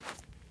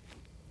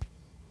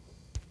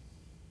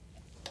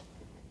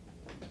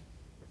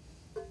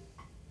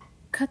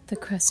Cut the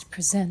Crust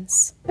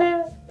presents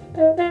The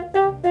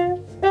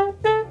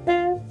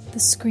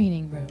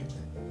Screening Room.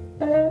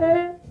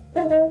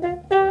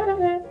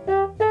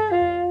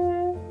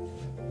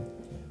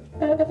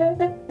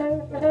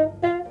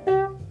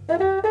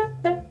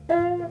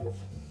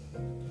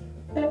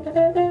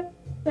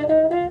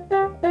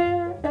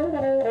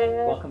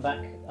 Welcome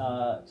back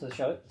to the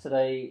show.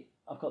 Today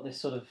I've got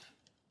this sort of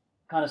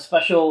kind of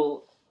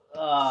special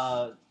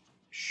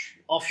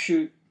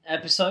offshoot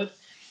episode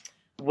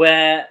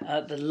where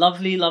the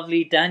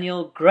lovely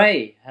Daniel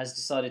Gray has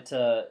decided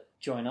to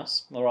join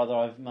us, or rather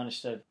I've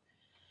managed to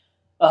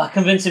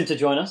convince him to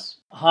join us.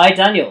 Hi,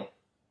 Daniel.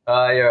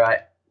 You're right.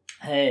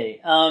 Hey.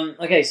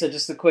 Okay, so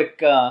just a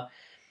quick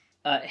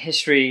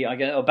history, I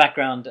guess, or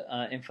background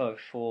info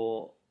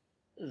for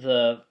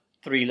the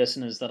three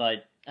listeners that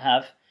I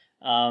have,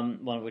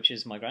 one of which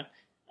is my gran.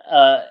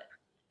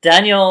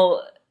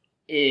 Daniel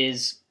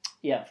is,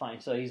 fine,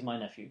 so he's my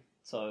nephew,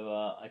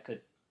 so I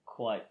could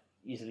quite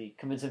easily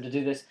convince him to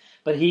do this,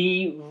 but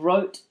he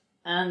wrote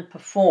and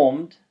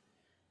performed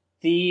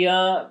the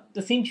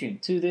theme tune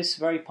to this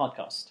very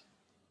podcast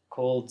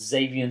called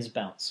Zavian's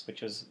Bounce,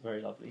 which was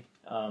very lovely.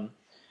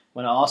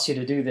 When I asked you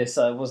to do this,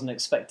 I wasn't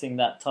expecting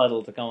that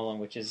title to come along,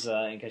 which is,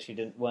 in case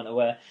you weren't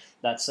aware,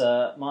 that's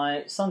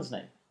my son's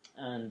name.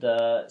 And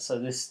so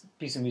this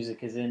piece of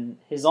music is in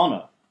his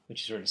honor,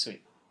 which is really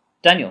sweet.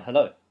 Daniel,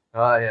 hello.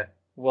 Yeah.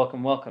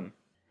 Welcome.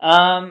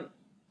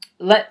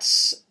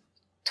 Let's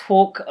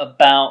talk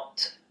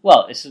about,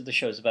 the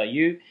show's about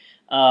you.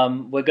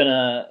 We're going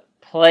to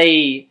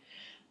play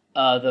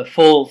the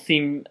full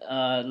theme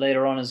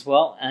later on as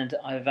well, and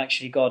I've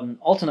actually got an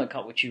alternate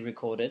cut which you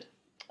recorded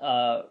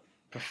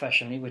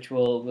professionally, which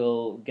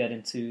we'll get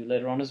into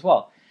later on as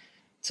well.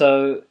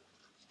 So,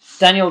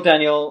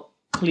 Daniel,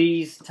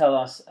 please tell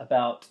us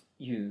about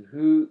you.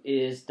 Who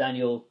is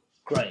Daniel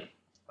Gray?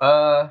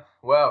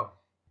 Well,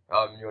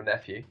 I'm your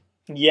nephew.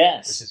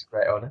 Yes. Which is a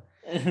great honour.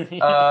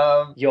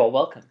 You're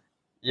welcome.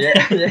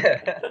 Yeah.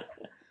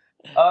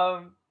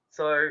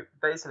 So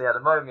basically at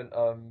the moment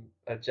I'm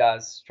a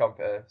jazz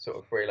trumpeter, sort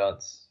of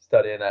freelance,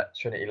 studying at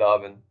Trinity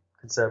Laban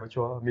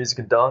Conservatoire of Music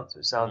and Dance,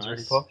 which sounds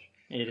really posh.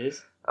 It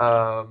is.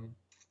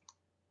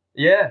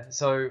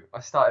 So I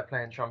started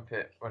playing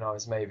trumpet when I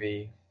was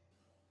maybe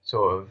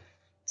sort of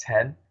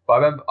 10. But I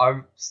remember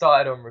I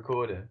started on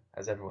recorder,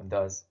 as everyone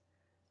does.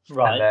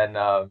 Right. And then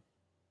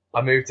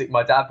I moved to,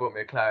 my dad bought me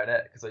a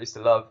clarinet because I used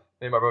to love,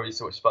 me and my brother used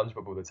to watch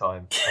SpongeBob all the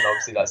time. And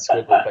obviously like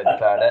Squidward played the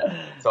clarinet.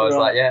 So I was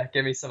like, yeah,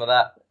 give me some of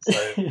that. So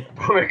I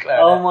bought me a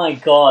clarinet. Oh my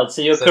God.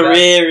 So your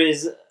career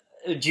is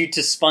due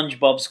to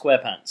SpongeBob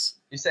SquarePants.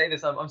 You say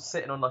this, I'm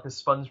sitting on like a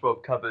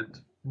SpongeBob covered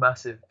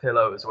massive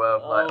pillow as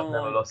well. Like I've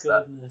never lost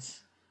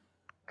goodness.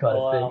 that kind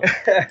of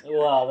thing.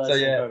 Wow, that's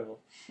incredible.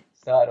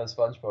 Started on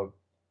SpongeBob.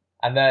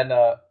 And then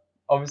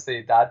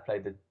obviously Dad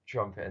played the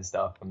trumpet and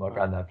stuff, and my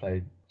granddad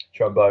played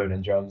trombone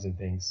and drums and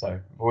things. So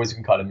I've always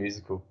been kind of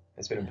musical.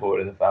 It's been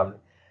important in the family.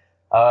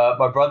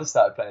 My brother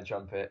started playing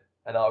trumpet,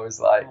 and I was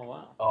like,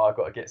 I've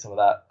got to get some of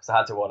that, because I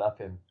had to one-up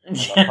him.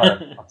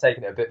 I've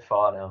taken it a bit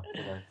far now.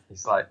 You know,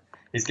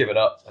 he's given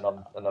up, and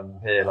I'm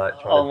here like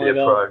trying to be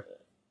a pro.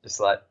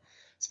 Just like,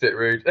 it's a bit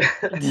rude.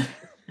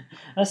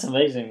 That's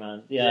amazing,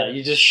 man. Yeah,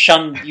 you just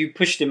you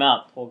pushed him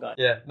out, poor guy.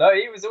 Yeah, no,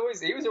 he was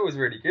always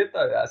really good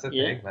though. That's the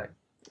thing, like.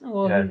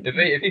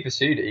 If he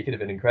pursued it, he could have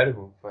been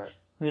incredible. But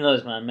who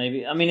knows, man?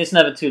 Maybe. I mean, it's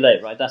never too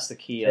late, right? That's the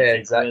key. I think.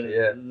 Exactly.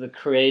 Yeah. The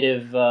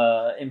creative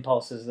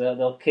impulses,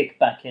 they'll kick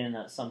back in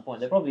at some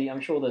point. I'm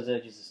sure those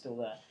urges are still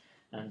there,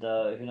 and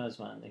who knows,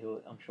 man?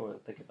 I'm sure he'll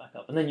pick it back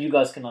up, and then you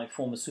guys can like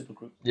form a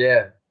supergroup.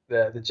 Yeah,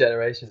 the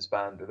Generations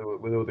band with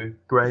all the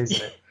Greys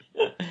in it.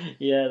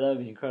 Yeah, that would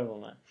be incredible,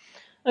 man.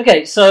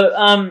 Okay,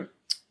 so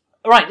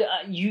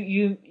right,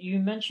 you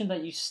mentioned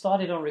that you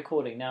started on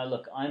recording. Now,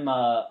 look, I'm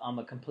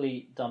a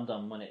complete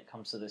dum-dum when it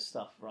comes to this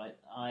stuff, right?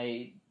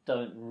 I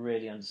don't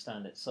really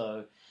understand it.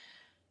 So,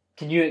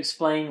 can you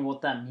explain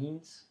what that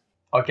means?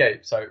 Okay,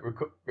 so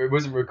it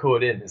wasn't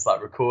recording. It's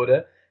like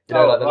recorder. You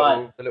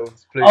know, the little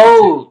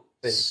oh,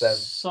 things.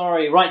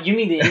 Sorry, right? You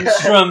mean the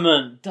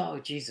instrument? Oh,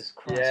 Jesus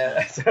Christ!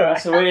 Yeah,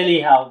 that's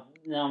really how.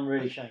 Now I'm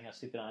really showing how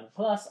stupid I am.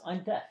 Plus,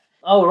 I'm deaf.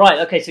 Oh, right.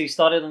 Okay, so you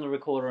started on the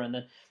recorder, and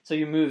then so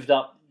you moved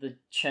up the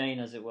chain,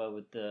 as it were,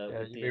 with the.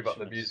 Yeah, you move up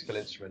the musical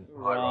instrument.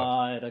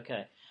 Right.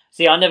 Okay.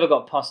 See, I never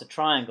got past the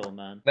triangle,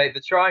 man. Mate, the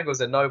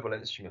triangle's a noble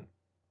instrument.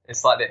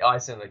 It's like the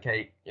icing on the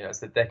cake. You know, it's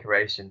the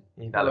decoration.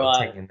 You need that little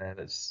ting in there.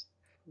 That's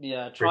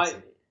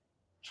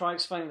Try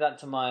explaining that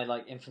to my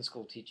like infant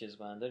school teachers,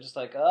 man. They're just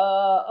like,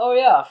 oh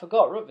yeah, I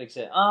forgot Rutvig's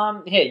here.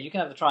 Here, you can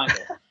have the triangle.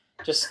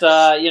 just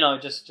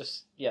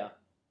yeah.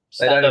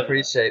 They don't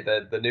appreciate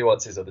the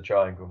nuances of the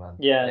triangle, man.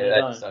 Yeah, they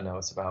just don't know what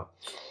it's about.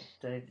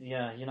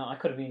 I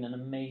could have been an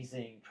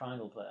amazing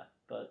triangle player,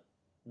 but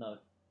no.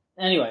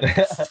 Anyway,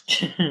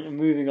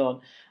 moving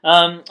on.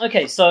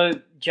 Okay, so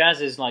jazz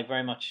is like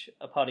very much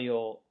a part of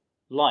your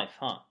life,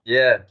 huh?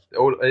 Yeah,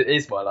 it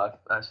is my life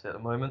actually at the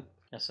moment.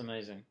 That's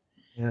amazing.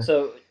 Yeah.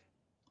 So,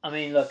 I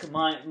mean, look,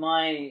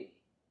 my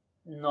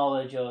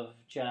knowledge of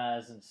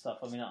jazz and stuff.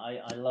 I mean,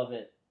 I love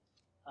it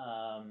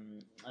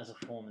as a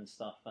form and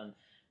stuff. And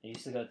I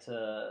used to go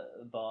to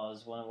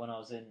bars when I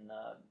was in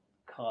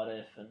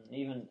Cardiff and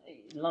even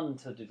London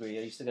to a degree.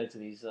 I used to go to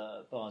these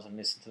bars and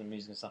listen to the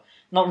music and stuff.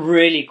 Not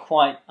really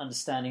quite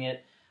understanding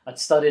it. I'd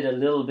studied a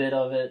little bit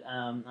of it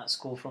at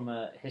school from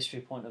a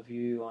history point of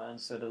view. I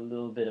understood a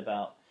little bit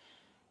about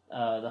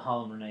the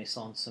Harlem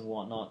Renaissance and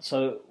whatnot.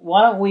 So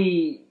why don't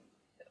we,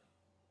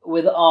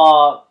 with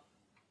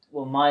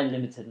my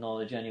limited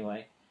knowledge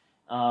anyway,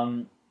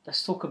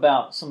 let's talk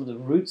about some of the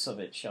roots of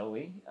it, shall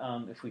we?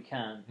 If we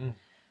can. Mm.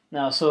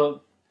 Now,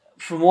 so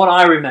from what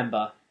I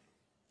remember,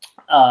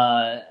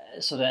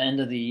 sort of end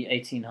of the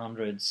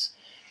 1800s,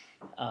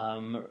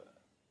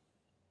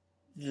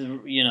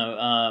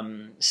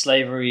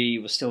 slavery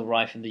was still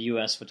rife in the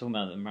US. We're talking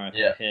about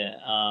America here,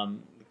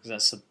 because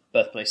that's the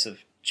birthplace of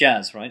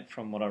jazz, right?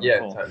 From what I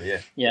recall. Yeah, totally,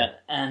 Yeah,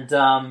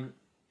 and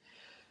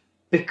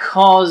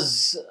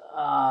because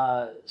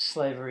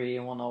slavery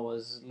and whatnot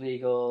was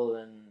legal,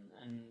 and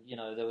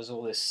there was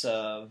all this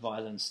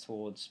violence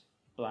towards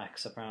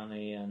blacks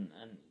apparently, and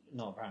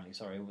not apparently,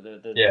 sorry,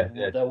 there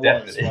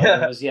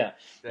was,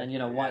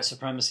 and white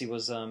supremacy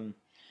was the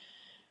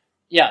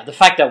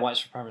fact that white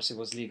supremacy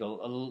was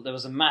legal, there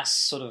was a mass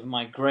sort of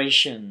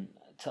migration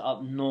to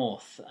up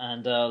north,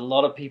 and a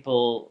lot of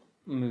people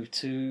moved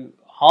to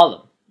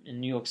Harlem in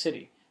New York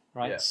City,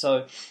 right? Yeah.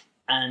 So,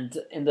 and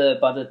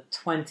by the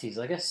 20s,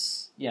 I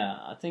guess,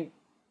 I think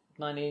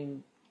I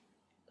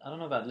don't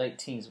know about late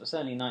teens, but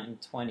certainly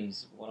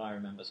 1920s, what I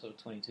remember, sort of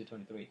 22,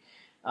 23,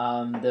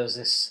 there was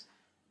this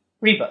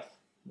rebirth,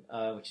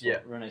 which is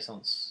what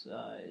Renaissance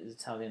is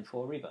Italian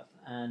for rebirth,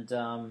 and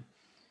there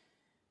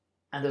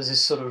was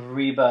this sort of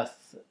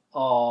rebirth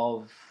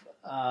of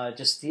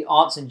just the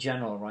arts in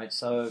general, right?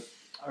 So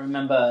I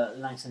remember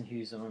Langston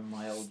Hughes, in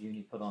my old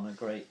uni, put on a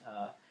great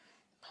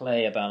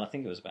play about, I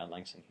think it was about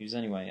Langston Hughes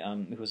anyway,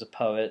 who was a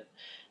poet,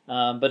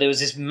 but it was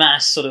this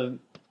mass sort of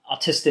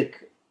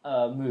artistic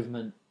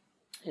movement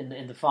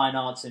in the fine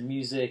arts, in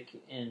music,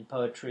 in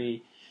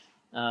poetry,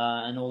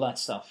 and all that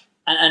stuff.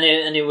 And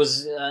it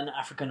was an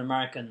African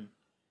American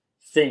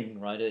thing,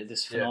 right?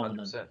 This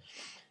phenomenon. Yeah,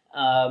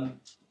 100%.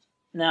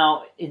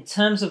 Now, in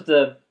terms of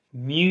the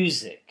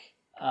music,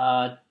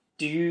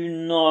 do you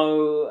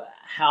know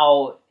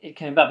how it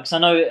came about? Because I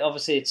know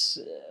obviously it's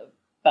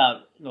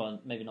about, well,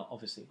 maybe not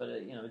obviously, but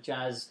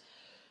jazz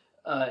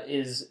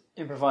is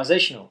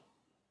improvisational.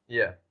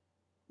 Yeah.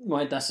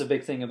 Right, that's the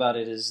big thing about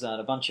it, is that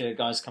a bunch of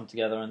guys come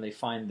together and they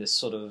find this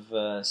sort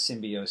of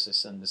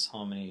symbiosis and this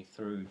harmony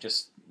through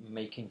just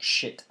making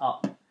shit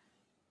up.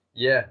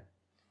 Yeah.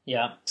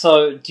 Yeah.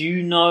 So, do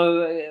you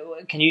know?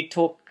 Can you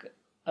talk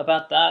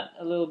about that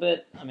a little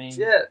bit? I mean,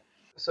 yeah.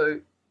 So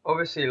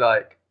obviously,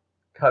 like,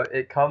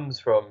 it comes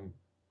from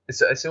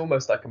it's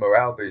almost like a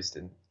morale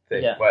boosting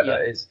thing,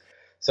 that is.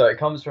 So it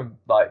comes from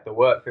like the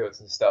work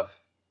fields and stuff.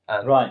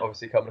 And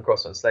obviously coming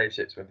across on slave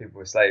ships when people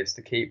were slaves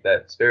to keep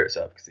their spirits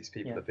up, because these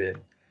people are being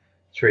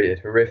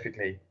treated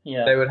horrifically.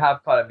 Yeah. They would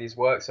have kind of these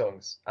work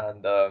songs,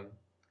 and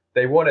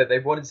they wanted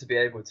to be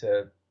able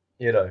to,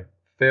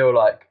 feel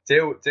like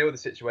deal with the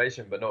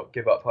situation but not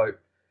give up hope.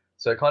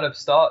 So it kind of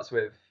starts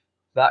with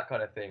that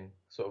kind of thing,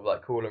 sort of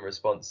like call and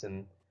response,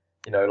 and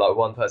like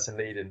one person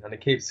leading, and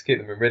it keeps them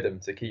in rhythm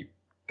to keep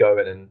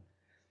going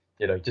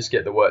and just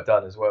get the work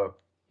done as well.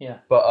 Yeah.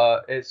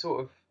 But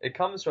it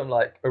comes from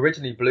like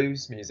originally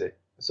blues music.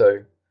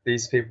 So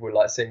these people would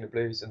like sing the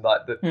blues, and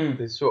like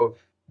the sort of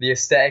the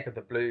aesthetic of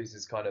the blues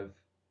is kind of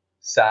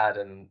sad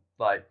and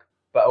like,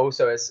 but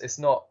also it's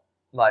not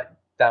like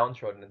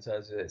downtrodden in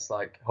terms of it's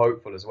like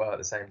hopeful as well at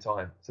the same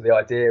time. So the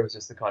idea was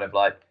just to kind of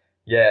like,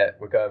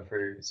 we're going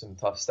through some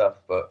tough stuff,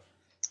 but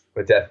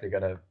we're definitely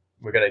gonna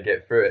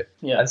get through it.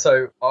 Yeah. And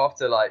so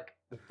after like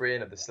the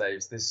freeing of the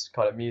slaves, this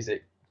kind of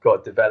music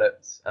got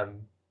developed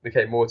and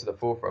became more to the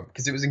forefront,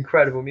 because it was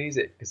incredible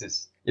music, because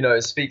it's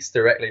it speaks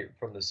directly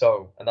from the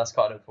soul, and that's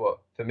kind of what,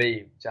 for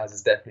me, jazz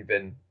has definitely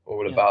been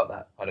all about,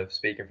 that kind of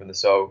speaking from the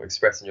soul,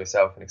 expressing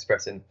yourself and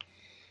expressing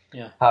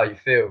how you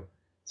feel.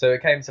 So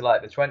it came to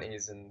like the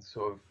 20s, and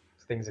sort of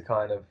things are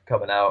kind of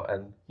coming out,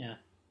 and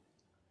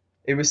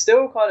it was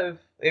still kind of,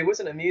 it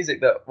wasn't a music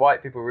that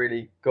white people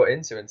really got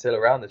into until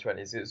around the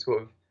 20s. It was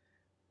sort of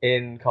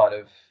in kind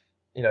of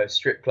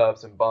strip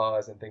clubs and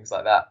bars and things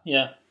like that,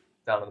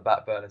 down on the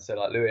back burner. So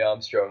like Louis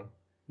Armstrong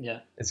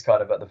is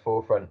kind of at the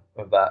forefront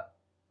of that.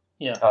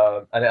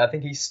 And I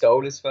think he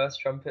stole his first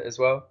trumpet as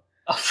well.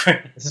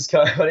 This is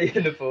kind of funny, he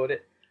couldn't afford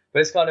it. But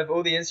it's kind of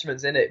all the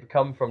instruments in it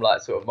come from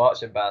like sort of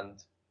marching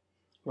band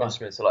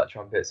instruments, so like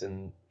trumpets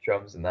and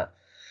drums and that.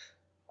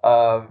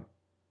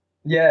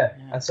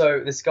 And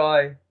so this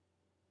guy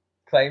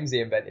claims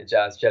he invented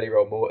jazz, Jelly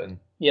Roll Morton.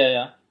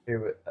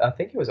 Who I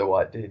think he was a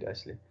white dude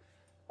actually.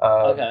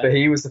 But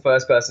he was the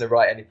first person to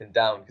write anything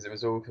down, because it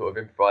was all sort of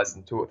improvised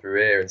and taught through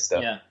ear and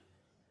stuff.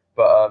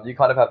 But you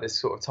kind of have this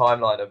sort of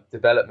timeline of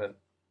development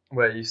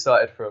where you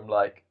started from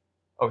like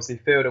obviously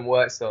field and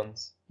work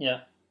songs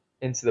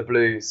into the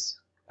blues,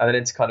 and then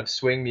into kind of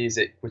swing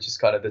music, which is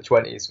kind of the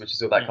 20s, which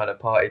is all that kind of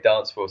party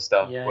dance floor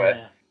stuff,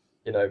 where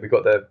we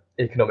got the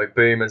economic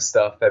boom and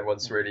stuff,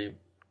 everyone's really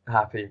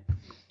happy.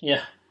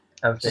 Yeah.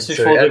 and Just things.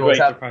 before the everyone's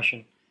Great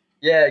Depression.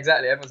 Yeah,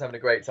 exactly. Everyone's having a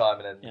great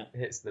time, and then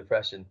hits the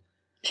depression.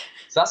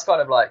 So that's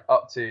kind of like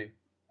up to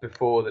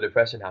before the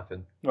depression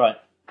happened, Right.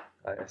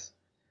 I guess.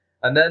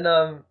 And then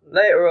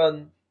later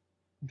on,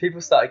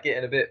 people started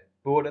getting a bit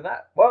bored of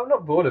that. Well,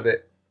 not bored of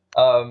it.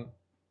 So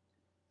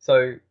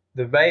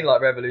the main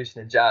like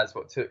revolution in jazz,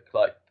 what took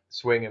like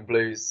swing and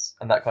blues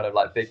and that kind of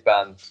like big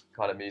band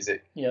kind of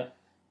music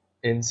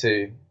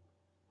into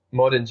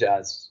modern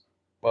jazz.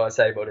 Well, I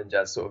say modern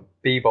jazz, sort of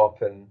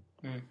bebop and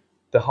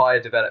the higher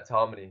developed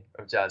harmony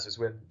of jazz was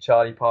when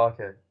Charlie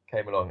Parker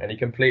came along, and he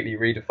completely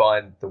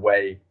redefined the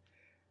way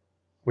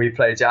we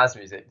play jazz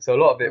music. So a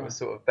lot of it was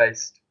sort of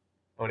based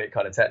on it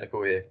kind of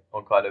technical here,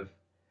 on kind of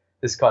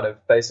this kind of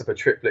based off a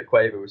triplet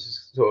quaver, which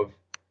is sort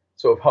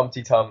of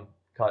Humpty Tum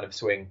kind of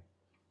swing.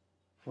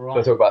 Right.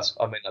 So I talk about,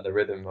 I mean, like the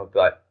rhythm of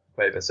like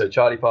quaver. So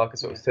Charlie Parker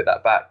sort of took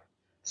that back,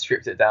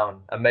 stripped it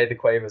down, and made the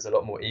quavers a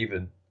lot more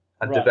even,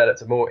 and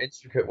developed a more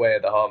intricate way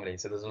of the harmony.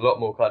 So there's a lot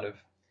more kind of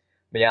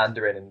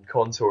meandering and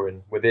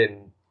contouring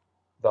within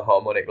the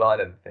harmonic line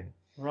of the thing.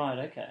 Right.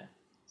 Okay.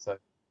 So,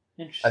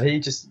 interesting. And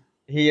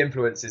he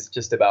influences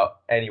just about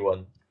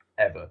anyone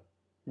ever.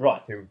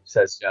 Right. Who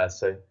says jazz.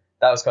 So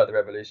that was kind of the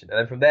revolution. And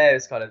then from there,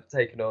 it's kind of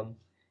taken on,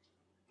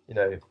 you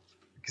know,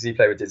 because he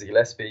played with Dizzy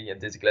Gillespie, and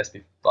Dizzy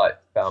Gillespie like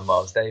found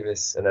Miles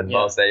Davis, and then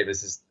Miles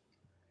Davis is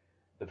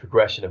the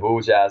progression of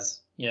all jazz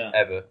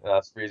ever. And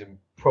that's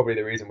probably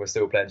the reason we're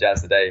still playing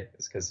jazz today,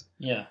 is because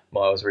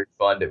Miles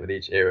refined it with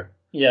each era.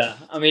 Yeah,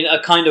 I mean,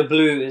 A Kind of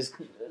Blue is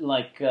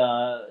like,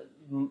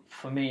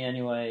 for me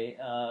anyway,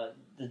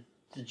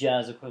 the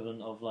jazz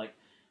equivalent of like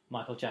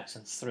Michael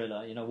Jackson's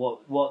Thriller. You know,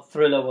 what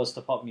Thriller was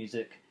to pop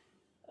music,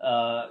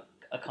 A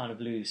Kind of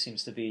Blue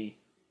seems to be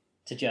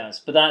to jazz.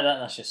 But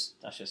that's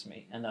just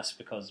me, and that's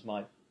because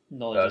my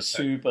knowledge is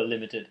super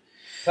limited.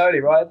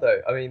 Totally right,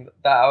 though. I mean,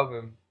 that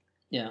album,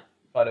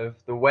 kind of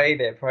the way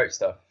they approach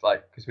stuff,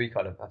 like, because we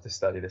kind of have to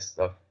study this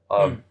stuff,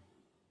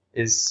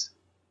 is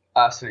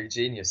absolutely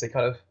genius. They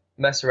kind of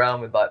mess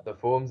around with like the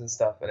forms and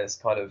stuff, and it's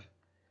kind of,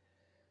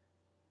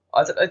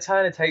 it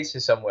kind of takes you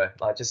somewhere.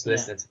 Like just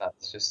listening to that,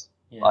 it's just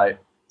like,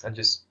 and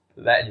just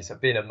letting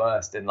yourself being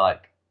immersed in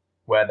like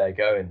where they're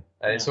going,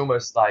 and it's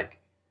almost like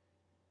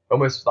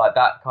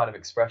that kind of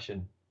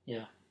expression.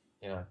 You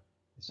know,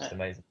 it's just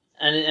amazing.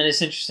 And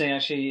it's interesting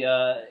actually,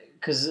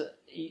 because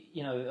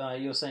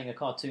you're saying a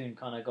cartoon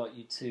kind of got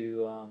you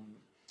to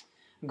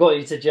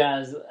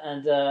jazz,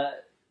 and a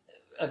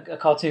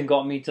cartoon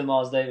got me to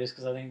Miles Davis,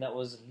 because I think that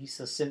was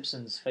Lisa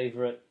Simpson's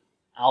favorite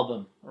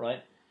album,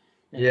 right?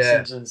 The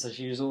Simpsons. So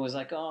she was always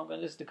like, "Oh, I'm going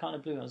to listen to Kind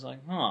of Blue." I was like,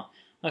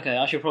 okay,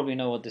 I should probably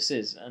know what this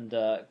is, and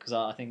because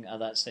I think at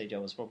that stage I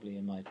was probably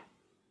in my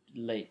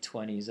late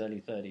 20s,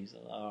 early 30s.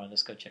 All right,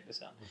 let's go check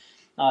this out.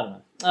 I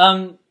don't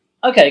know.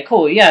 Okay,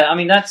 cool. Yeah, I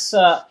mean that's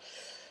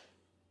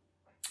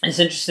it's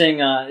interesting.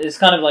 It's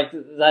kind of like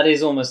that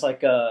is almost like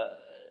the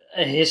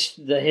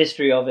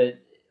history of it.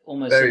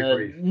 Almost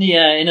very brief.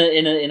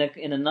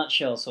 In a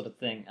nutshell sort of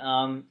thing.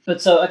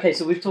 But so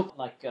we've talked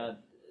like the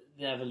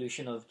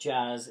evolution of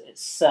jazz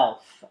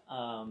itself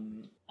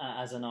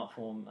as an art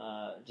form.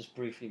 Just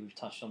briefly, we've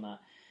touched on that.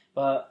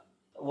 But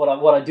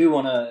what I do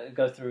want to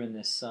go through in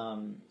this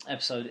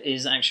episode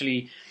is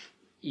actually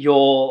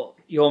your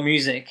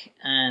music,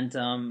 and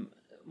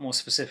more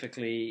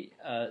specifically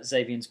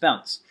Zavian's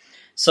Bounce.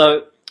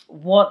 So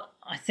what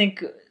I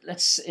think,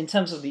 in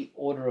terms of the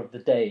order of the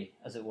day,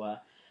 as it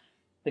were.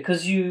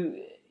 Because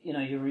you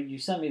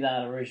sent me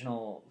that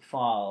original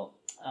file,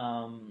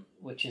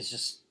 which is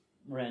just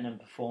written and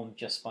performed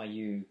just by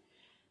you,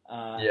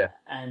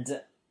 and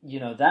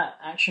that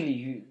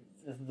actually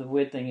the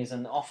weird thing is,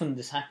 and often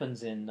this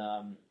happens in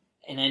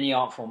any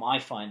art form I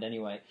find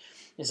anyway,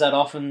 is that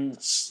often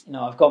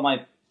I've got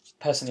my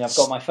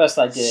first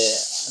idea,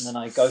 and then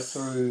I go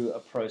through a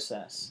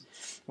process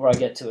where I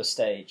get to a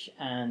stage,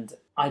 and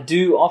I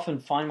do often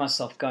find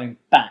myself going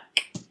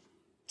back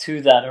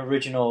to that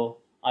original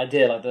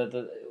idea, like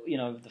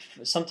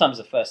sometimes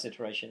the first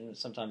iteration,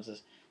 sometimes the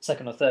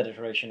second or third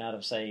iteration out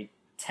of say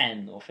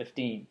 10 or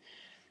 15,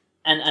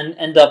 and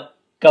end up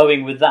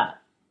going with that.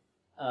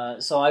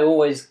 So I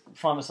always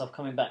find myself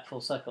coming back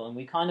full circle, and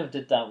we kind of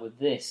did that with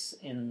this,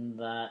 in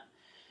that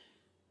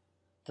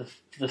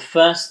the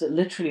first,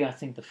 literally I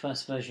think the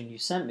first version you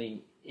sent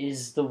me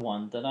is the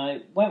one that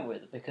I went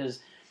with, because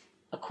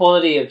a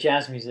quality of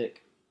jazz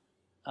music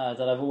that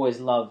I've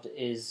always loved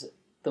is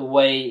the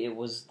way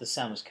the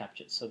sound was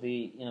captured. So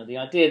the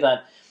idea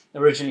that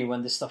originally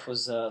when this stuff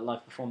was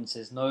live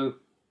performances, no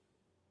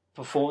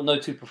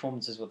two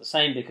performances were the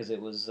same, because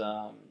it was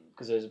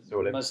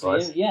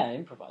mostly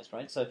improvised,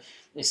 right? So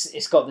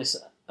it's got this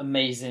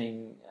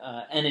amazing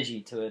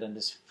energy to it, and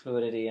this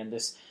fluidity, and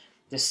this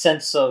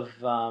sense of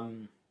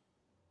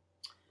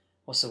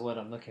what's the word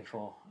I'm looking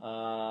for,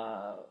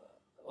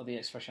 or the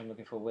expression I'm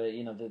looking for, where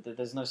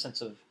there's no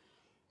sense of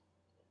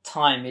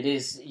time. It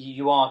is,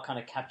 you are kind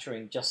of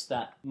capturing just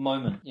that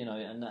moment,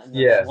 and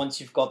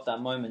once you've got that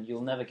moment, you'll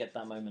never get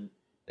that moment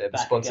back. The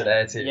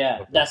spontaneity. Again.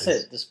 Yeah, that's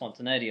it. The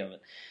spontaneity of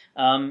it.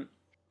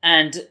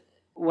 And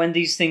when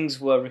these things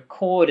were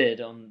recorded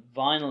on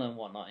vinyl and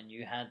whatnot, and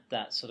you had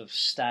that sort of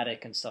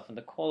static and stuff, and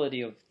the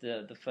quality of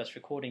the first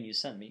recording you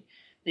sent me,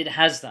 it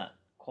has that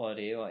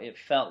quality, or it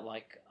felt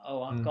like,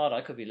 oh God, I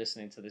could be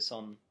listening to this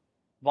on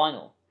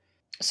vinyl.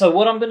 So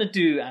what I'm going to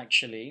do,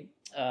 actually,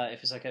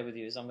 if it's okay with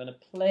you, is I'm going to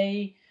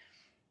play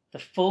the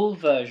full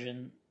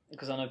version,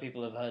 because I know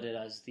people have heard it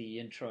as the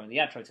intro and the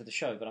outro to the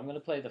show, but I'm going to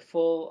play the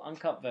full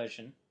uncut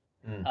version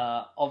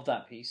of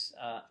that piece,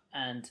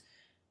 and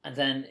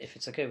then, if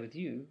it's okay with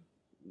you,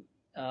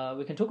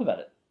 we can talk about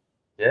it.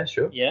 Yeah,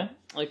 sure. Yeah?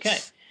 Okay.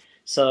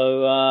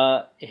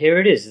 So here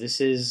it is. This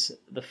is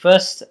the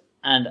first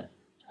and,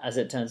 as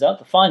it turns out,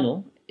 the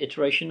final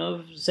iteration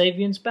of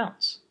Zavian's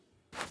Bounce.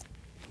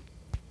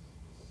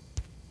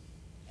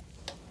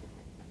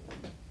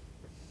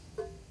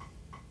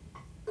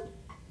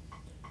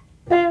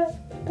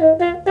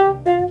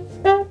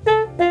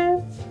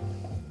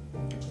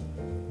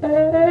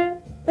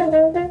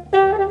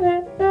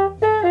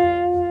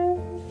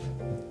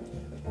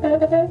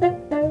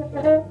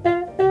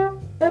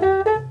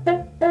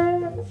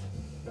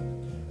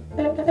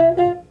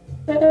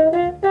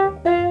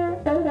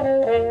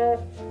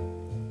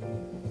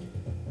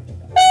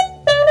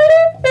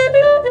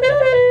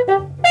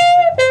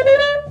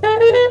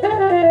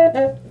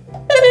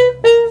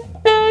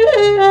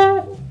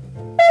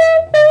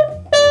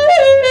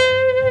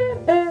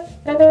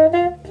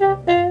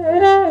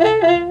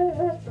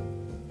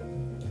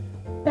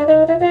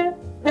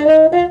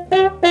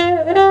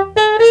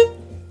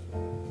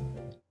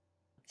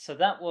 So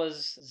that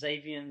was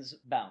Zavian's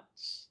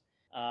Bounce,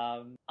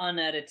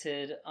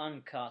 unedited,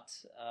 uncut,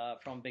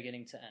 from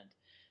beginning to end.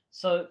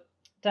 So,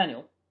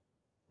 Daniel,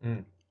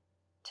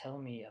 tell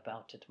me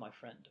about it, my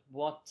friend.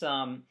 What?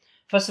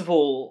 First of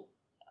all,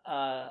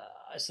 I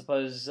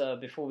suppose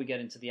before we get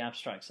into the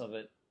abstracts of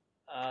it,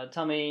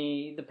 tell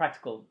me the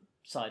practical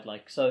side.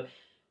 Like, so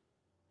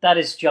that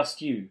is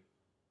just you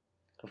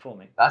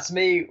performing. That's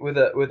me with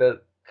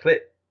a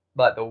clip.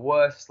 Like the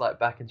worst like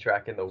backing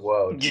track in the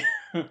world,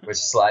 which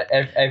is like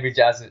every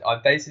jazz. I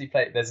basically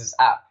play. There's this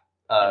app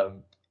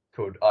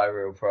called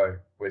iReal Pro,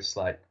 which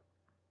like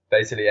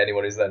basically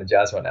anyone who's learning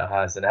jazz right now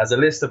has, and it has a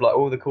list of like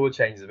all the chord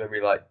changes of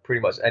every like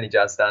pretty much any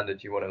jazz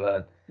standard you want to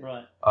learn.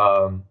 Right.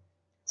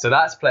 So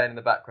that's playing in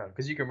the background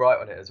because you can write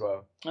on it as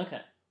well.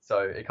 Okay. So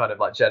it kind of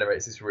like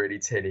generates this really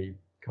tinny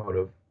kind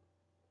of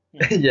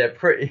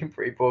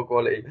pretty poor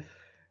quality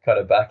kind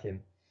of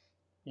backing.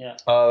 Yeah.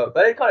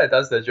 But it kind of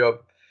does their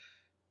job.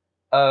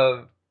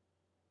 So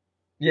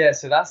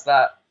that's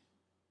that,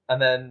 and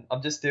then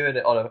I'm just doing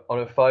it on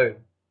a phone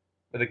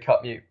with a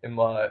cut mute in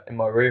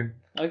my room.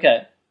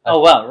 Okay. Oh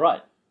wow!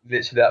 Right.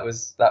 Literally, that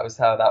was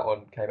how that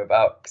one came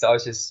about.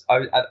 Because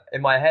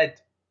in my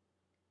head,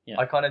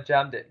 I kind of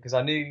jammed it because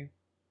I knew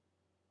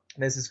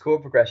there's this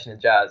chord progression in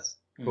jazz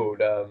called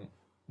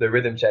the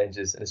rhythm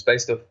changes, and it's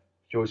based off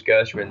George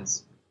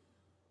Gershwin's,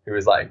 who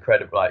was like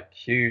incredible, like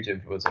huge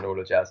influence on all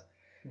of jazz.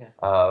 Yeah.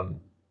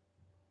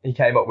 He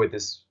came up with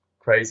this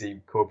crazy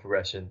chord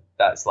progression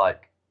that's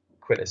like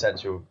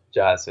quintessential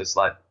jazz. So it's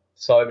like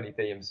so many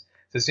themes.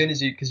 So as soon as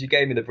because you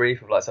gave me the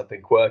brief of like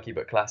something quirky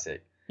but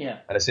classic. Yeah.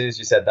 And as soon as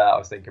you said that, I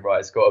was thinking, right,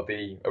 it's got to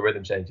be a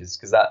rhythm changes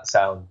because that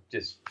sound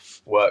just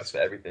works for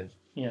everything.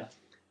 Yeah.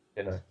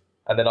 You know.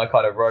 And then I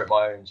kind of wrote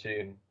my own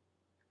tune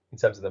in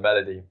terms of the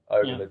melody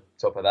over the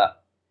top of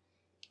that.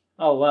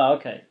 Oh wow!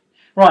 Okay.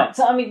 Right.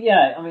 So I mean,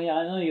 I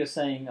know you're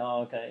saying,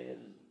 oh, okay,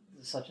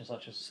 such and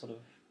such a sort of.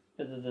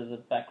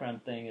 The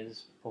background thing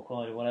is poor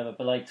quality or whatever,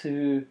 but like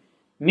to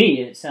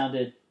me it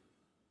sounded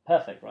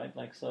perfect, right?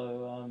 Like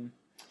so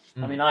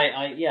I mean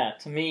I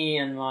to me,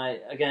 and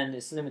like again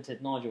it's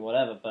limited knowledge or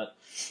whatever, but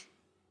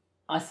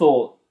I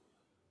thought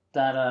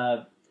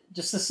that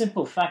just the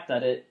simple fact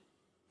that it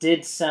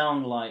did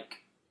sound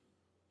like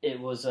it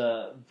was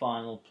a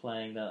vinyl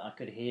playing, that I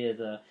could hear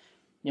the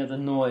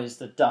noise,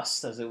 the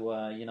dust as it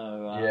were,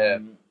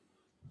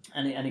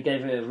 and it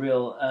gave it a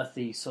real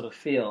earthy sort of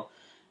feel.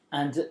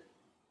 And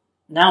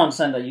now I'm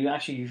saying that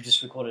you've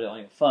just recorded it on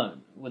your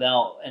phone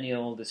without any of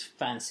all this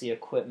fancy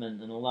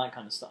equipment and all that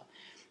kind of stuff.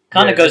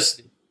 Kind of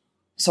goes.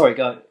 Sorry,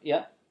 go.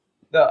 Yeah.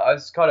 No, I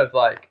was kind of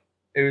like,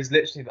 it was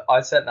literally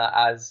I sent that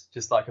as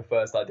just like a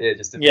first idea,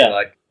 just to be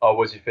like, oh,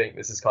 what do you think?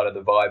 This is kind of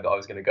the vibe that I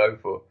was going to go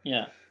for.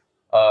 Yeah.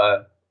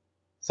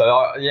 So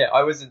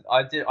I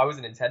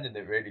wasn't intending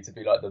it really to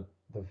be like the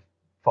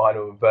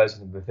final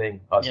version of the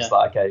thing. I was just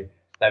like, okay,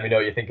 let me know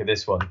what you think of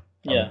this one.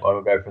 I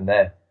will go from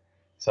there.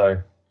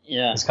 So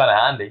it's kind of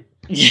handy.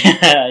 But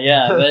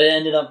it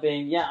ended up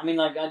being I mean,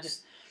 like I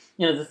just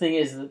the thing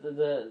is that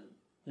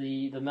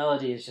the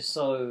melody is just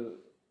so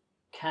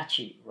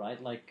catchy,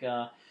 right? Like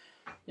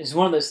it's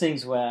one of those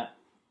things where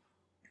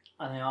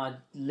I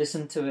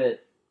listened to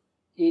it.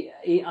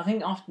 I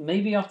think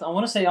after I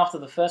want to say after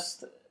the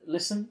first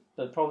listen,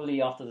 but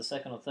probably after the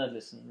second or third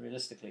listen,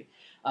 realistically,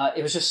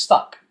 it was just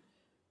stuck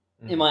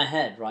in my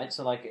head, right?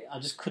 So like I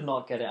just could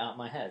not get it out of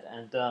my head,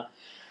 and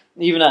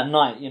even at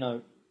night,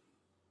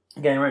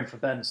 getting ready for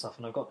bed and stuff,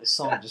 and I've got this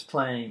song just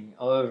playing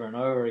over and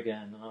over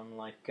again, and I'm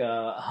like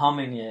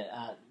humming it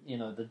at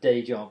the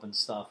day job and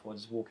stuff, or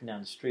just walking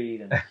down the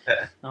street, and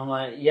I'm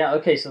like, yeah,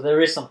 okay, so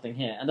there is something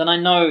here. And then I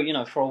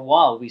know, for a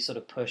while we sort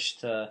of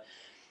pushed to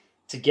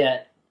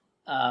get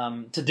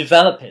to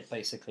develop it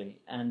basically,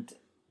 and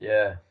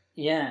yeah,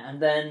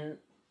 and then,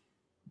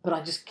 but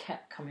I just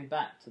kept coming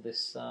back to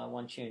this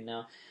one tune.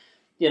 Now,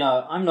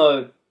 I'm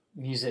no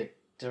music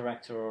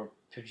director or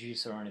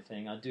producer or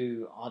anything. I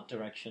do art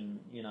direction,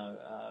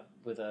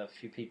 with a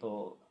few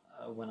people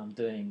when I'm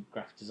doing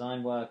graphic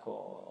design work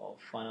or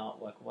fine art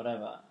work or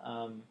whatever.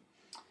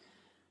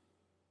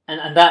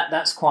 And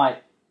that's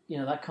quite,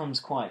 that comes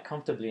quite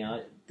comfortably.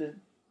 And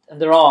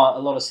there are a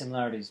lot of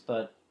similarities,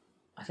 but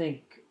I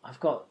think I've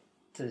got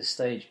to this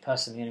stage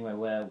personally anyway,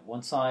 where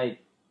once I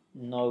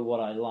know what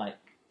I like,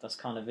 that's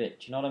kind of it.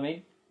 Do you know what I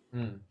mean?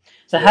 Mm.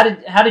 So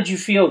how did you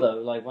feel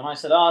though? Like when I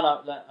said,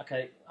 "Oh no,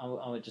 okay,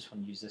 I would just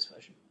want to use this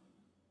version."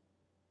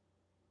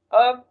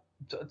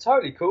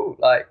 Totally cool.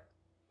 Like,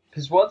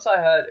 because once I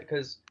heard it,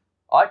 because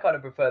I kind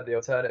of preferred the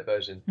alternate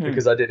version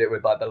because I did it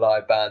with like the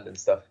live band and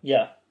stuff.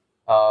 Yeah.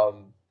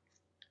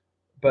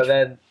 But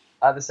then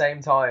at the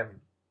same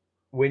time,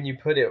 when you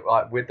put it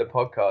like with the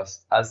podcast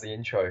as the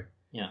intro,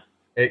 yeah,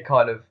 it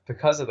kind of,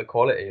 because of the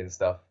quality and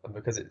stuff, and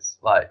because it's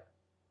like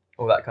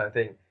all that kind of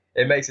thing,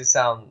 it makes it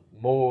sound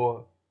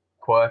more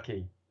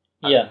quirky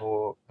and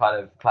more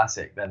kind of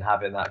classic than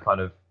having that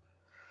kind of,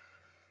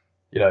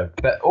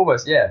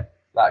 almost,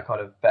 that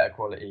kind of better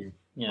quality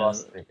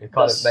mastering. It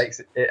kind of makes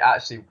it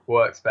actually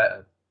works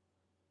better.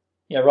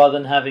 Yeah, rather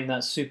than having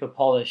that super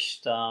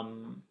polished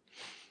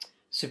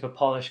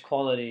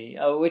quality,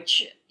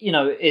 which,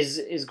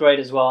 is great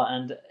as well.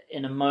 And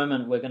in a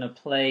moment, we're going to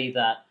play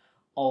that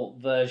alt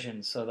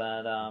version so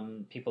that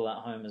people at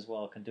home as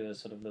well can do a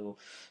sort of little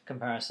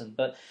comparison.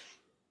 But,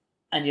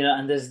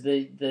 and there's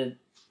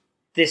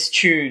this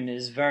tune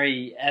is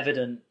very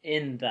evident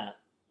in that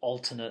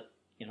alternate,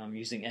 I'm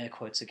using air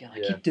quotes again. I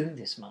keep doing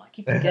this, man. I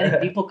keep forgetting.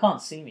 People can't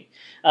see me.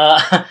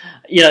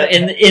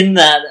 In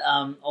that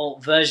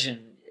alt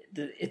version,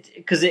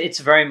 because it's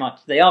very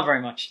much, they are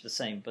very much the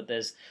same, but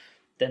there's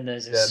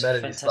this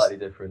melody's slightly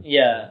different.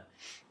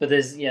 But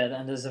there's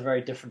a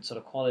very different sort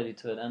of quality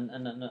to it,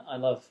 and I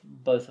love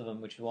both of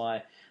them, which is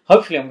why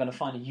hopefully I'm going to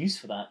find a use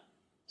for that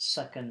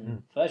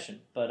second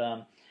version.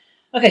 But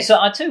okay, so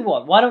I tell you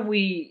what, why don't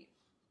we,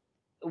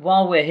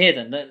 while we're here,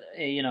 then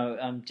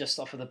just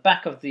off of the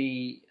back of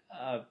the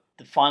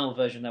final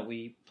version that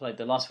we played,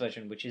 the last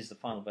version, which is the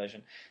final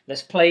version,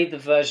 let's play the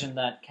version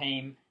that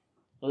came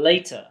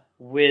later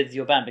with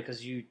your band,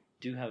 because you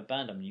do have a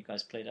band. I mean, you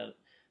guys played at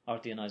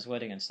Artie and I's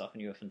wedding and stuff,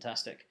 and you were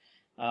fantastic.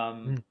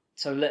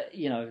 So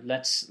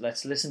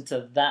let's listen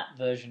to that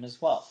version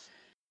as well.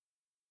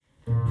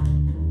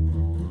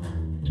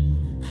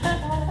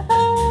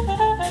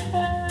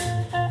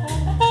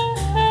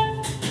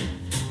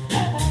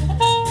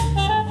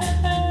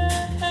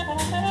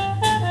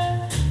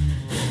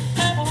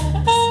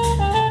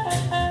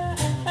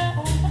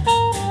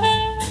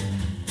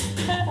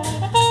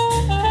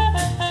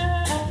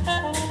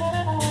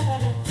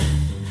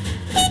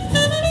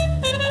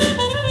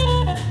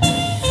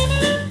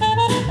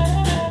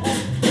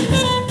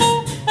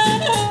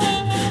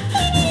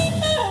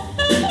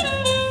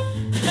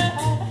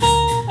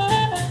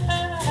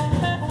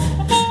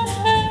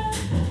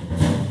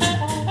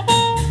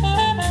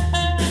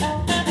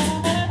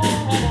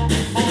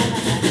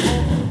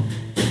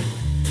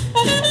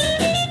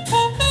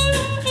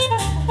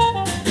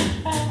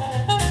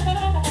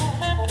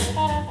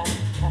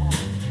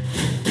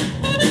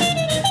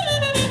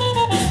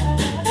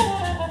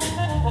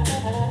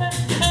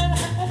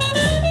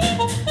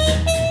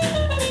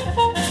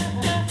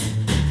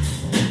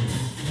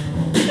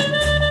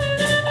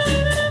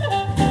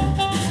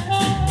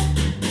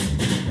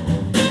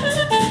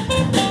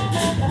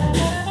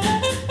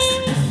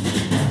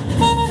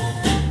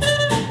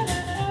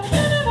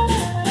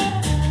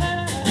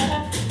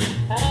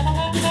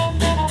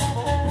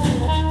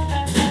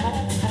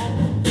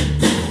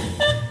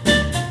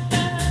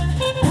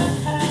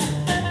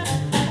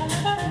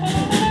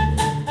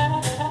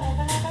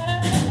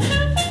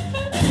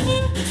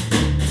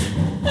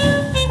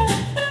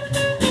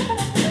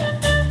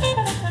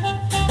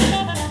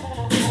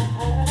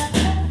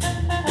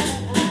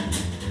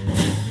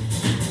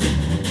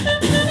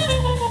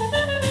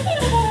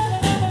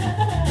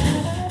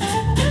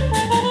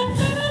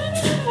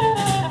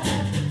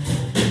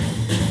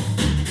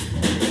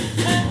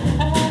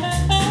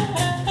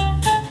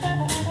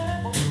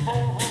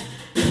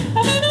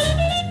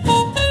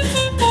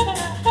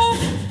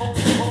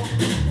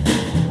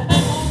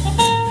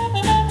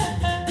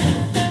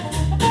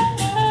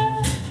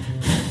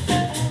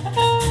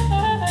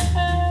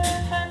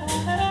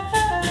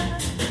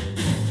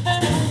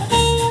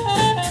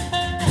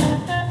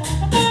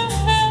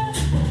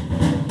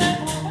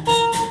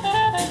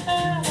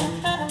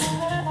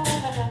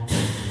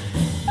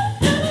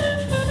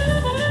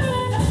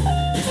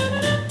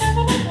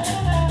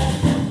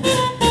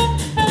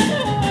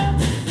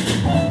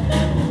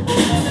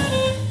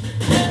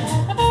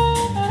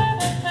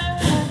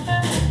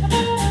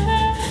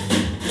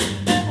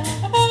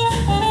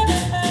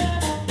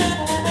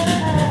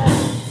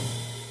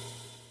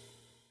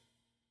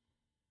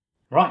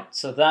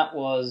 So that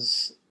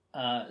was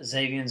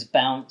Zavian's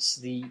Bounce,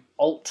 the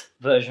alt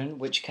version,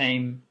 which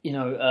came,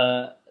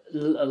 a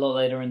lot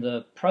later in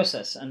the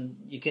process, and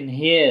you can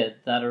hear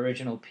that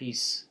original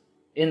piece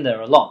in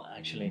there a lot,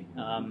 actually.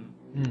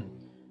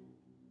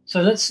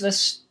 So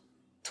let's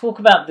talk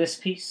about this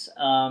piece,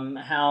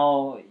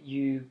 how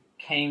you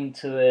came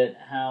to it,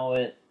 how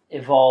it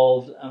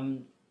evolved,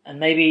 and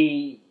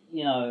maybe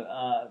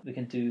we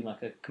can do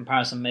like a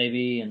comparison,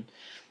 maybe, and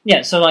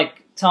so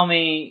like tell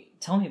me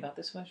about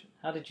this version.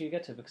 How did you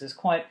get to it? Because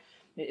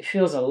it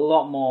feels a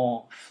lot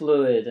more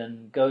fluid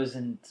and goes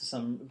to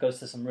some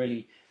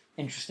really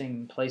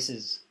interesting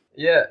places.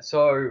 Yeah,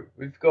 so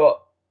we've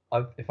got,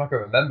 if I can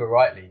remember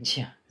rightly,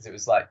 because it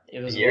was like it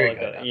was a year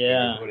ago now,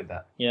 we recorded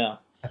that. Yeah.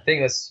 I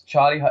think that's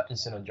Charlie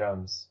Hutchinson on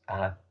drums, and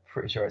I'm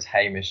pretty sure it's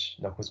Hamish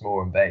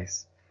Knucklesmore on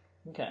bass.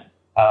 Okay.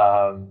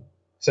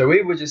 So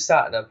we were just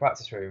sat in a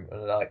practice room,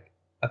 and like,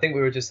 I think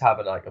we were just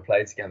having like a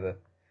play together,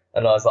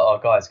 and I was like, "Oh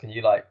guys, can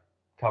you like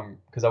come?"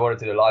 Because I wanted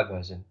to do the live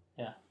version.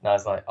 Yeah. And I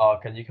was like, "Oh,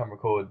 can you come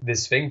record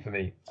this thing for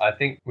me?" I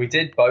think we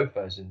did both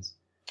versions.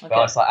 Okay. But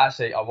I was like,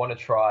 actually, I want to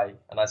try,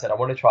 and I said, I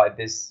want to try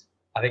this.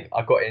 I think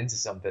I got into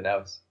something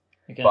else.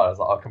 Okay. But I was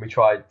like, oh, can we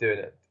try doing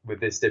it with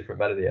this different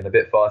melody and a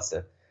bit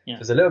faster? Yeah.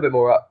 So it's a little bit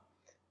more up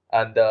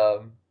and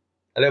a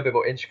little bit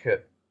more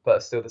intricate,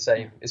 but still the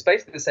same. Yeah. It's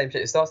basically the same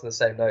shit. It starts on the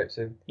same note.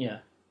 So yeah.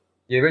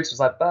 The original's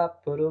like, ba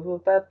ba ba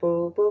ba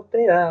ba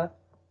ba,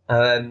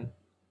 and then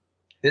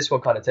this one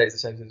kind of takes the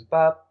same thing.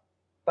 Ba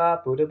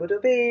ba ba ba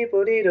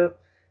ba.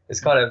 It's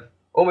kind of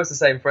almost the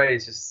same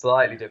phrase, just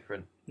slightly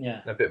different.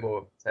 Yeah. And a bit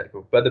more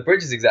technical. But the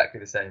bridge is exactly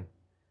the same.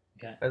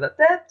 Okay.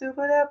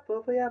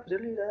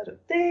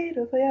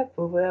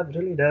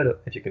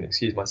 If you can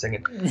excuse my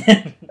singing.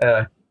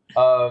 I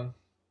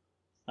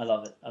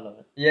love it.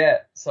 Yeah,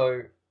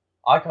 so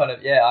I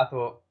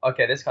thought,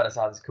 okay, this kind of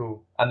sounds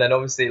cool. And then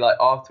obviously, like,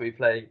 after we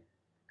play,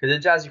 because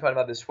in jazz you kind of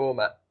have this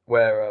format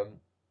where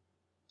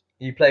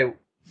you play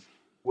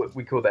what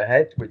we call the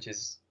head, which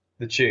is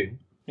the tune.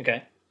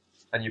 Okay.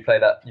 And you play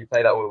that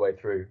all the way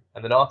through.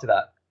 And then after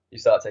that, you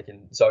start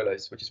taking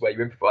solos, which is where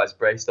you improvise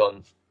based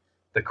on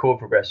the chord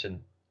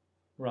progression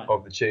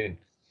of the tune.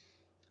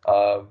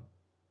 And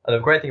the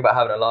great thing about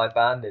having a live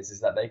band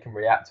is that they can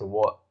react to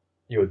what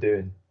you're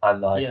doing.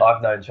 And like,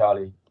 I've known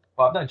Charlie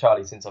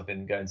since I've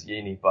been going to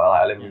uni, but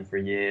like, I lived with him for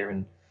a year,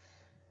 and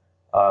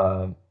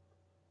I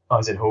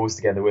was in halls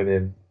together with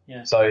him.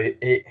 Yeah. So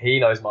he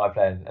knows my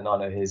playing and I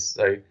know his.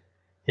 So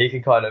he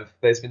can kind of,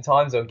 there's been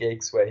times on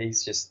gigs where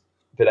he's just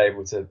been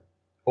able to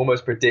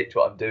almost predict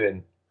what I'm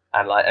doing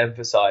and like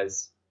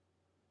emphasize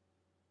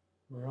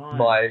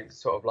my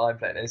sort of line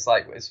playing. And it's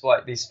like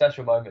these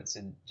special moments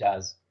in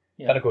jazz,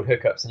 kind of called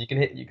hookups, and you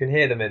can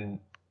hear them in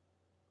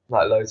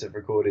like loads of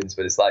recordings.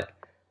 But it's like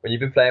when you've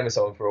been playing with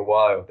someone for a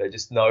while, they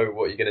just know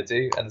what you're gonna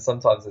do. And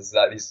sometimes there's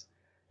like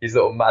these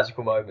little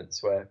magical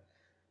moments where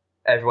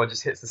everyone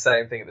just hits the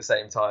same thing at the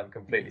same time,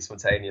 completely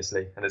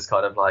spontaneously, and it's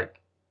kind of like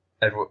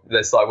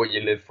that's like what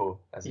you live for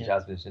as a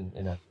jazz musician,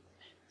 you know.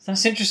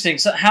 That's interesting.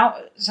 So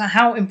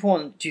how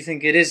important do you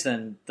think it is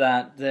then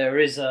that there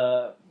is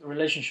a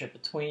relationship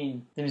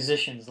between the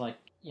musicians? Like,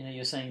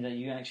 you're saying that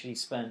you actually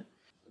spent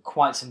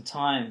quite some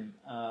time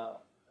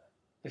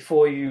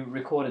before you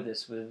recorded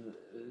this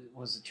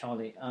was it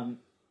Charlie?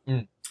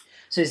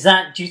 So is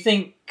that? Do you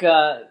think?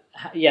 So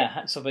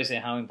basically,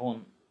 how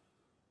important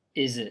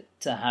is it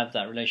to have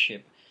that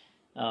relationship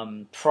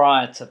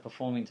prior to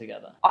performing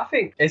together? I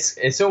think it's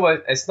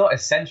not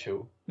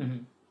essential.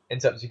 Mm-hmm. In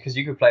terms, because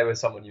you could play with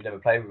someone you've never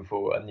played with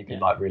before and you can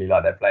like really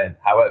like their playing.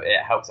 However, it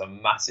helps a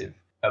massive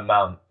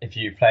amount if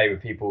you play with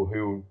people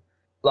who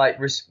like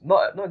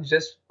not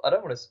just, I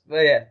don't want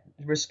to,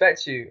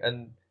 respect you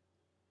and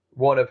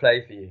want to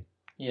play for you.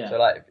 Yeah. So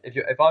like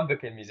if I'm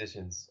booking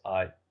musicians,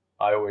 I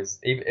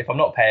always, even if I'm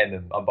not paying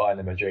them, I'm buying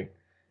them a drink.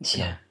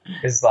 Yeah.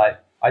 It's like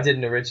I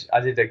did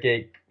a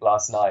gig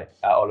last night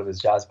at Oliver's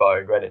Jazz Bar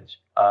in Greenwich.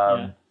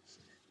 And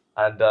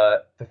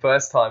the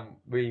first time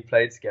we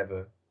played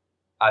together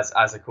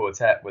as a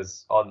quartet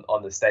was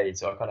on the stage,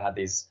 so I kind of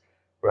had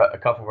a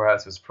couple of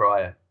rehearsals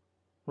prior.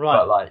 Right.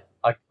 But like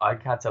I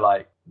had to,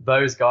 like,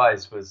 those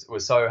guys was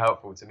so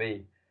helpful to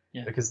me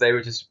because they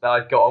were just,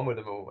 I got on with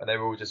them all and they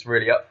were all just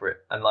really up for it.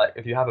 And like,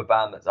 if you have a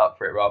band that's up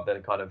for it rather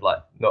than kind of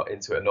like not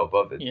into it, not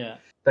bothered, it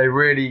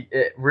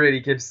really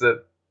gives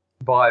the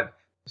vibe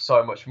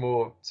so much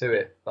more to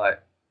it.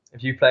 Like,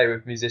 if you play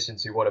with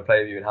musicians who want to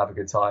play with you and have a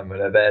good time and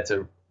are there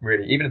to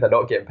really, even if they're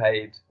not getting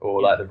paid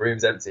or like the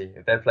room's empty,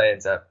 if they're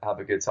playing to have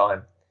a good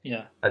time,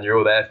 and you're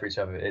all there for each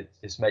other, it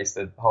just makes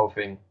the whole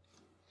thing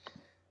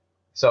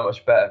so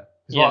much better.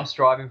 Because what I'm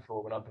striving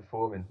for when I'm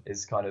performing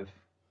is kind of,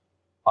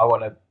 I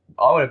want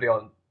to be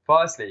on.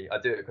 Firstly, I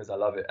do it because I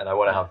love it and I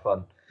want to have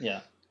fun.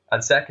 Yeah.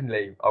 And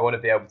secondly, I want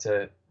to be able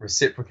to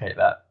reciprocate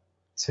that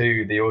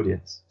to the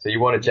audience. So you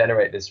want to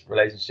generate this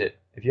relationship.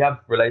 If you have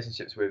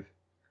relationships with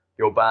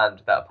your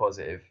band that are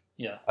positive,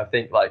 I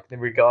think, like,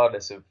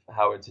 regardless of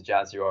how into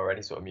jazz you are or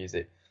any sort of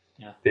music,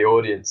 the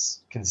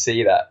audience can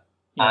see that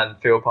and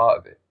feel part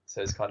of it.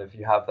 So it's kind of,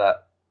 you have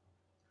that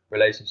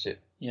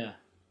relationship. Yeah.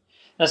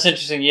 That's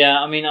interesting.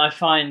 Yeah, I mean, I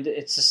find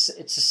it's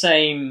the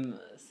same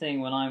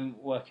thing when I'm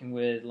working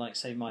with, like,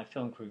 say, my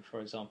film crew,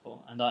 for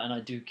example, and I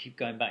do keep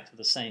going back to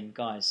the same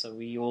guys. So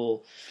we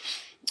all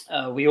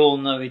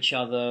know each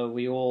other.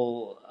 We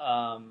all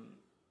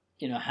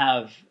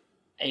have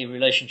a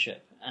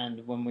relationship,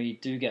 and when we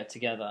do get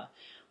together,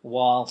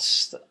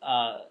 whilst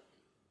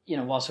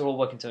whilst we're all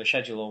working to a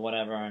schedule or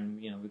whatever,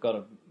 and we've got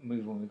to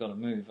move when we've got to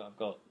move. I've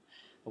got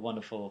a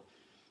wonderful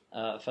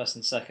first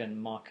and second,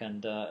 Mark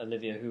and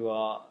Olivia, who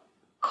are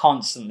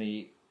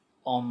constantly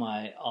on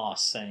my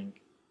arse saying,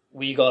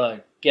 "We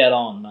gotta get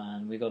on,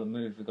 man. We gotta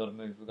move. We gotta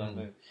move. We gotta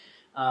move."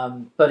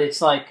 But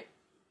it's like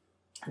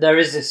there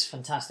is this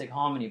fantastic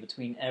harmony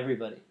between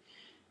everybody,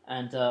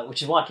 and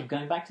which is why I keep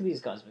going back to these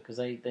guys, because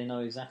they know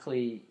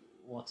exactly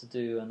what to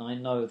do, and I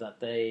know that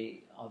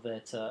they are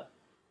there to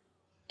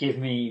give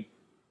me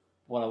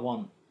what I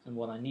want and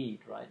what I need,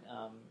 right?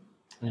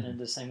 And in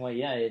the same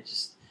way,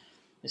 it's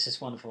this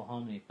wonderful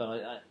harmony. But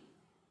I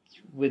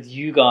with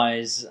you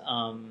guys,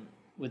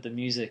 with the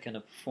music and the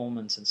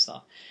performance and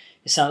stuff,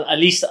 it sounds, at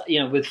least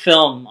with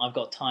film, I've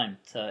got time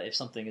to, if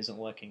something isn't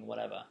working,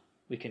 whatever,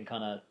 we can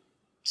kind of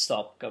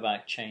stop, go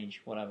back,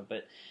 change, whatever.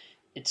 But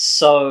it's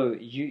so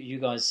you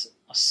guys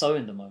are so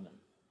in the moment.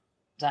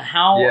 So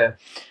how?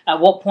 At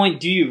what point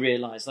do you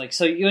realize? Like,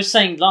 so you're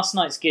saying last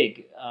night's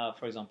gig,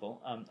 for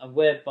example, and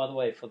we're, by the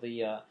way, for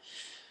the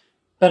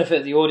benefit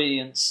of the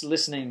audience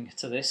listening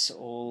to this,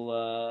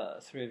 all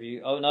three of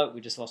you. Oh no,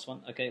 we just lost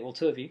one. Okay, all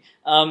two of you.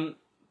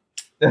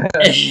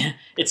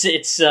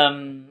 It's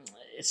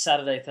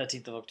Saturday,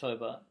 13th of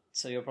October.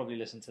 So you'll probably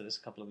listen to this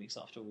a couple of weeks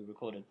after we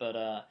recorded.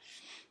 But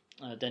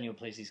Daniel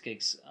plays these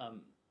gigs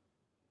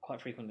quite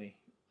frequently.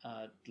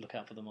 Look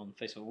out for them on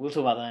Facebook. We'll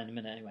talk about that in a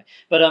minute anyway.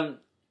 But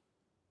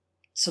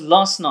so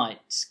last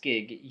night's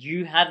gig,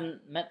 you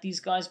hadn't met these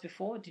guys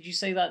before? Did you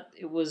say that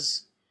it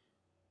was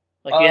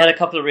like you had a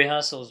couple of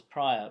rehearsals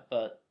prior,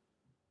 but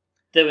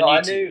they were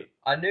new to you?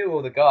 I knew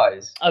all the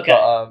guys. Okay.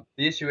 But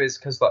the issue is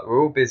because like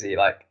we're all busy.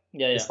 Like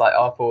it's yeah. like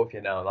our fourth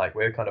year now. Like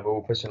we're kind of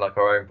all pushing like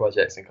our own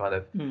projects, and kind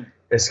of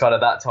it's kind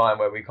of that time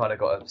where we kind of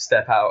got to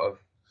step out of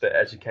the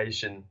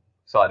education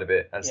side of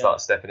it and start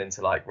stepping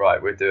into like,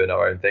 right, we're doing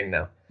our own thing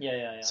now.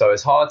 Yeah. So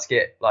it's hard to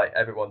get like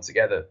everyone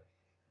together.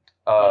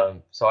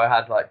 So I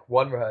had like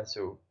one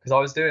rehearsal because I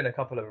was doing a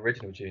couple of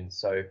original tunes.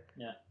 So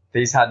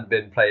these hadn't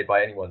been played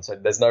by anyone. So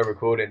there's no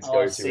recording to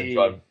go to and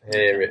try and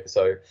hear it.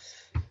 So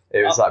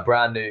it was like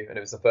brand new, and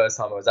it was the first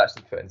time I was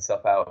actually putting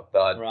stuff out that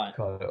I'd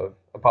kind of,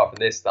 apart from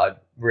this, that I'd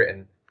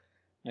written.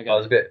 Okay. I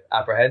was a bit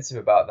apprehensive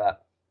about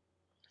that.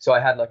 So I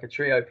had like a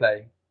trio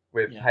play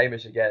with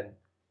Hamish again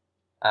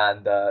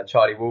and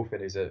Charlie Wolfen,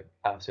 who's an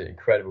absolutely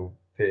incredible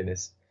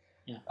pianist.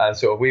 Yeah. And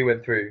sort of we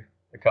went through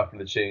a couple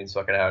of the tunes,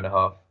 like an hour and a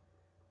half.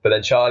 But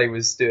then Charlie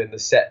was doing the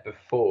set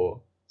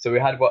before, so we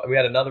had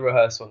another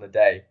rehearsal on the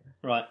day,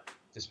 right,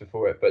 just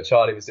before it. But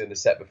Charlie was doing the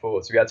set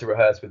before, so we had to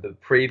rehearse with the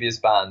previous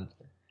band,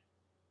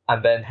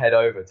 and then head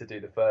over to do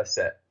the first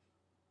set.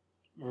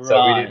 Right.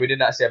 So we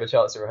didn't actually have a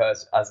chance to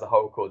rehearse as the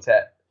whole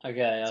quartet.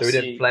 Okay, so we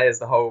didn't play as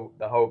the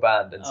whole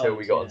band until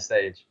we got on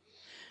stage.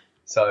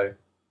 So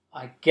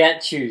I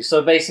get you.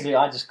 So basically,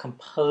 I just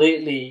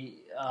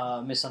completely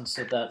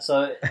misunderstood that.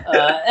 So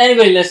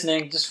anybody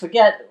listening, just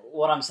forget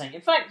what I'm saying.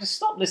 In fact, just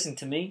stop listening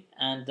to me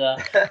and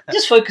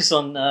just focus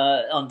on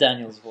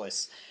Daniel's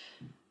voice.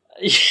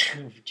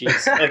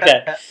 Jeez.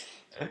 Okay.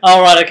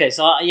 All right. Okay.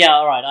 So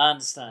all right. I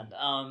understand.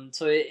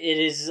 So it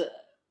is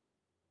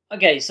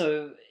okay.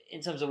 So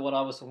in terms of what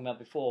I was talking about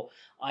before,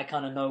 I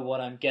kind of know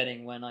what I'm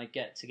getting when I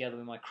get together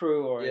with my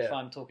crew, or if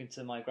I'm talking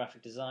to my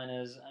graphic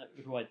designers,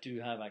 who I do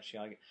have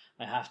actually.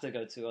 I have to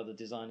go to other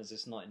designers.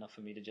 It's not enough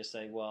for me to just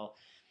say, well,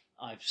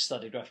 I've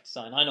studied graphic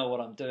design. I know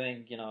what I'm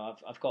doing.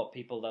 I've got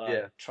people that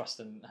I trust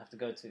and have to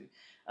go to.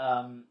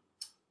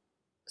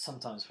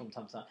 Sometimes from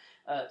time to time.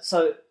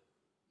 So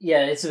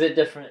it's a bit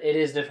different. It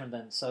is different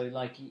then. So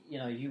like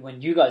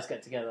when you guys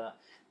get together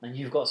and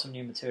you've got some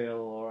new material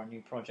or a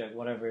new project,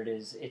 whatever it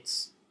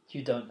is,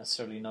 you don't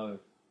necessarily know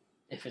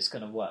if it's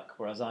going to work.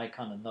 Whereas I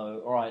kind of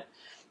know. All right,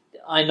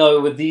 I know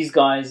with these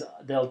guys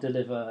they'll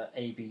deliver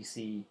A, B,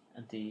 C,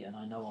 and D, and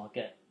I know I'll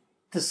get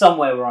to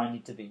somewhere where I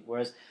need to be.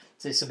 Whereas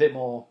it's a bit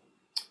more.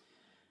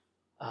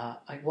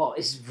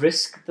 Is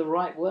risk the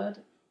right word?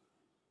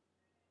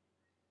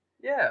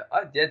 Yeah,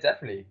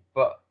 definitely.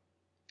 But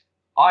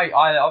I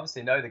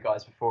obviously know the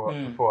guys before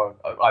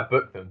I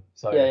booked them.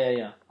 So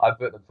yeah. I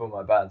booked them for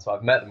my band, so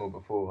I've met them all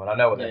before, and I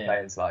know what their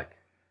playing's like.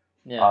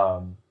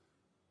 Yeah.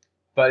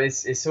 But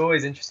it's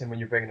always interesting when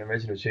you bring an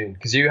original tune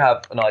because you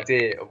have an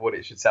idea of what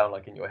it should sound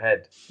like in your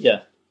head.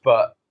 Yeah.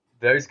 But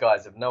those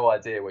guys have no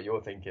idea what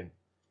you're thinking,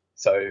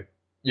 so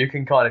you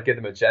can kind of give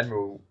them a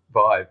general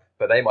vibe,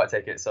 but they might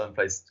take it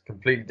someplace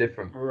completely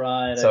different.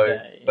 Right. So,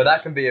 okay, but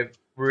that can be a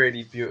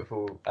really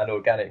beautiful and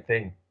organic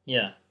thing.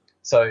 Yeah.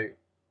 So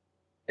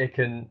it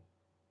can.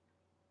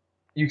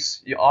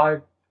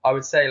 I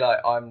would say like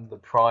I'm the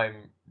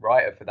prime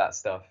writer for that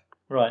stuff.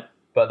 Right.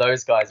 But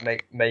those guys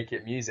make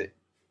it music.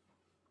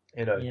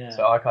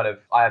 So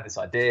I have this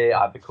idea.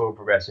 I have the chord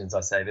progressions.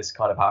 I say this is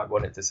kind of how I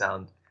want it to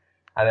sound,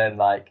 And then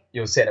like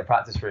you'll sit in a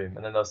practice room,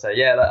 and then they'll say,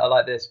 "Yeah, I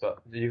like this, but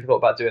you thought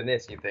about doing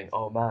this?" And you think,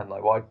 "Oh man,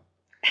 like why?"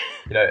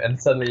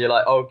 And suddenly you're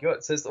like, "Oh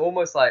god." So it's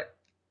almost like,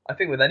 I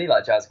think with any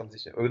like jazz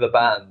competition, with a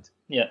band,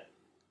 Yeah.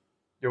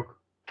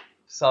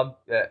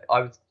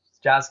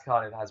 Jazz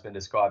kind of has been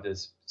described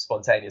as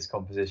spontaneous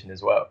composition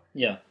as well.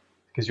 Yeah.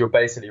 Because you're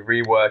basically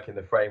reworking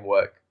the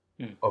framework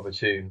of a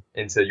tune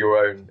into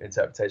your own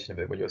interpretation of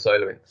it when you're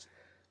soloing.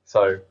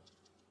 So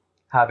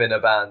having a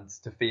band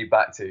to feed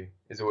back to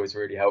is always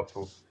really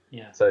helpful.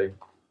 Yeah. So,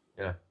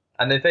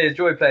 and if they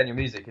enjoy playing your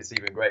music, it's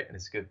even great, and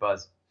it's a good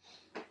buzz.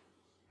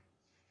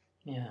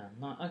 Yeah.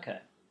 No, okay.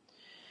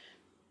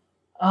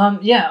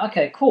 Yeah.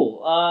 Okay.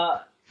 Cool.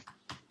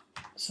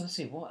 So let's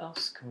see. What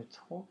else can we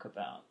talk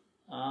about?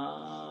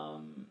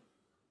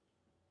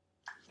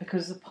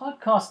 Because the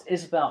podcast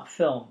is about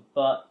film,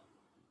 but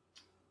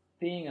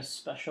being a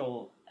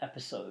special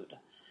episode,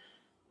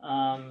 there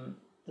aren't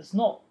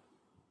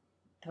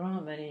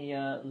many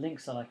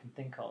links that I can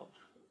think of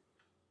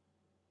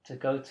to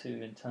go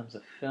to in terms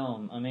of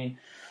film. I mean,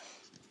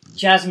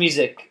 jazz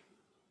music,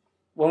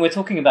 when we're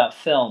talking about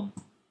film,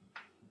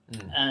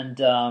 and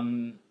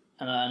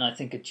I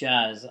think of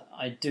jazz,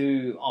 I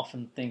do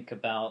often think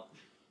about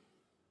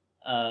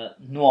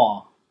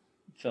noir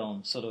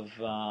film, sort of,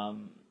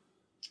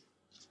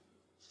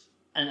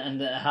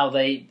 and how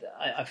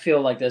I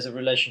feel like there's a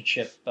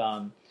relationship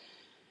there,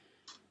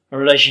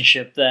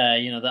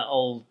 that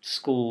old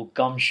school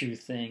gumshoe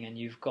thing, and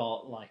you've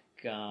got like,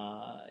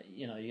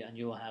 and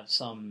you'll have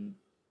some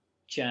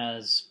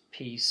jazz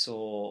piece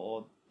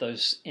or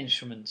those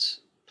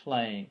instruments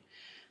playing.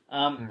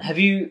 Have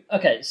you,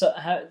 so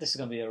this is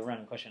going to be a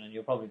random question, and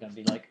you're probably going to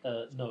be like,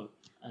 no,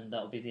 and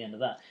that'll be the end of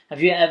that.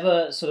 Have you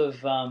ever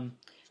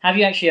have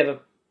you actually ever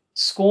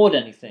scored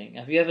anything?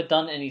 Have you ever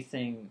done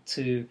anything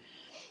to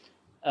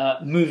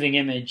moving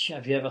image?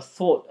 Have you ever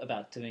thought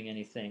about doing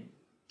anything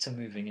to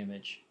moving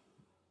image?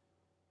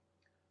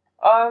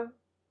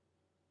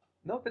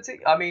 Not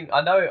particularly. I mean,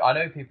 I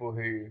know people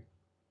who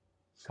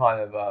kind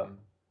of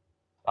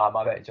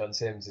my mate John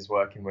Sims is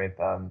working with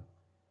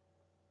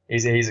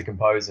he's a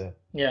composer,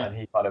 and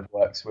he kind of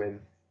works with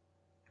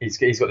he's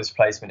got this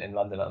placement in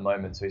London at the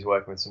moment, so he's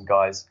working with some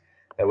guys.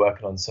 They're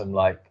working on some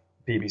like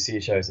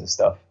BBC shows and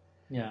stuff.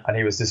 Yeah. And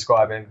he was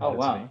describing to me.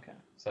 Okay.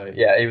 So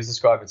yeah, he was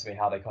describing to me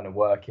how they kind of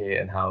work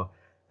it and how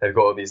they've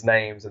got all these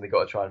names and they've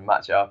got to try and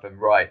match it up and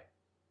write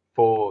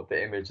for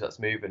the image that's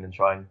moving and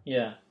try and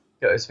get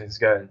those things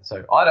going.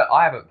 So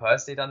I haven't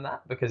personally done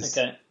that because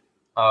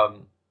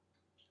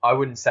I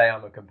wouldn't say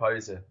I'm a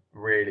composer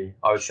really.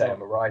 I would say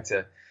I'm a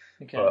writer.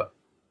 Okay. But,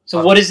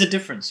 so what is the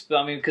difference?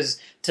 I mean,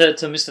 because to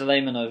Mr.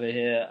 Layman over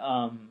here,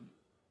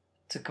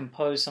 to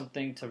compose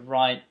something, to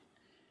write.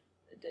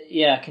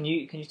 Yeah, can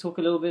you talk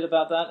a little bit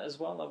about that as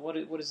well? Like, what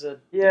is the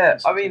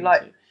difference? I mean,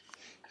 like,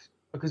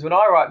 because when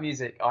I write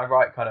music, I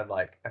write kind of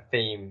like a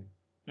theme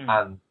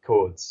and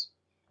chords,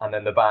 and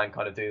then the band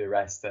kind of do the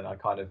rest, and I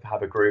kind of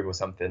have a groove or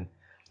something.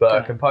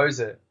 But a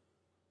composer,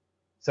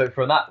 so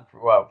from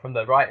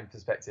the writing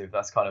perspective,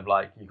 that's kind of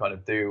like you kind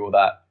of do all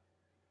that.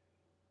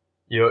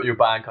 Your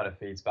band kind of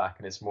feeds back,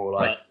 and it's more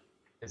like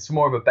it's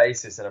more of a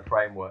basis and a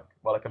framework.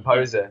 While a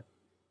composer,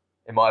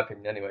 in my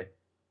opinion, anyway,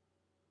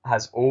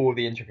 has all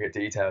the intricate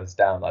details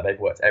down. Like they've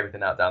worked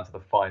everything out down to the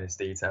finest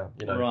detail.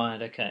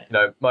 Right. Okay.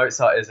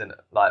 Mozart isn't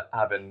like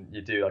having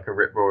you do like a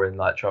rip roaring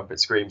like trumpet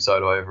scream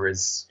solo over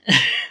his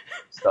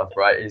stuff,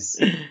 right? He's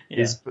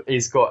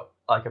got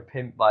like a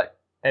pin, like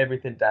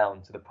everything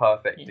down to the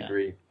perfect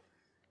degree.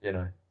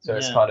 So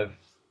it's kind of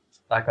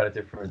that kind of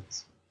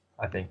difference.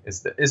 I think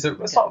it's not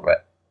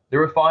the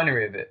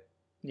refinery of it.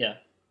 Yeah.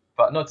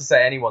 But not to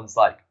say anyone's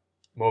like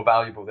more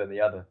valuable than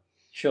the other.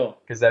 Sure.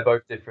 Because they're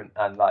both different,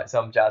 and like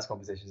some jazz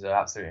compositions are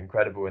absolutely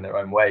incredible in their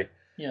own way.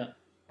 Yeah.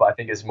 But I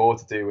think it's more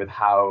to do with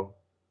how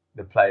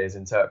the players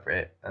interpret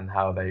it and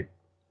how they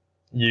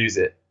use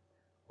it,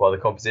 while the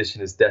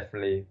composition is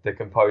definitely the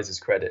composer's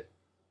credit.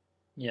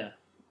 Yeah.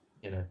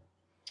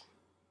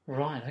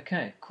 Right.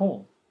 Okay.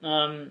 Cool.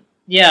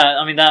 Yeah.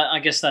 I mean, I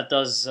guess that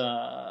does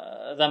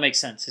that makes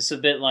sense. It's a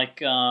bit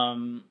like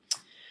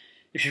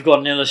if you've got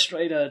an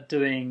illustrator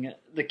doing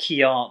the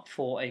key art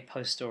for a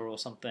poster or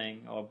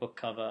something, or a book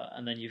cover,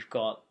 and then you've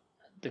got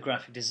the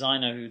graphic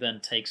designer who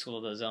then takes all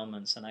of those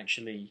elements and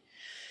actually,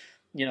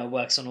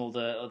 works on all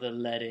the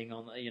leading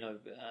on,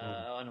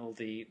 on all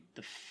the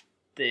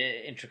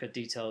intricate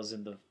details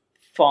in the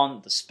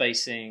font, the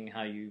spacing,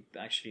 how you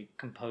actually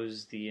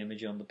compose the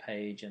image on the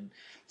page, and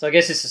so I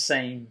guess it's the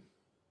same.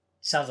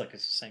 Sounds like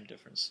it's the same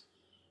difference.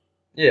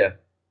 Yeah.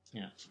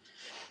 Yeah.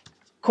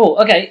 Cool.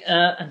 Okay,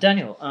 and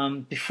Daniel,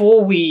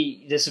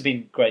 this has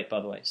been great, by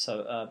the way.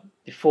 So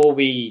before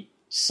we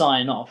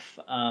sign off,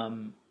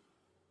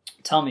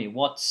 tell me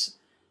what's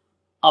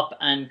up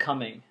and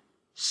coming.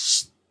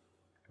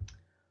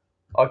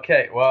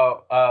 Okay,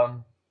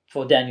 well,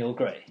 for Daniel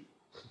Gray.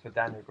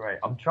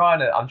 I'm trying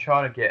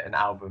to get an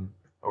album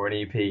or an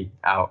EP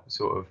out,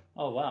 sort of.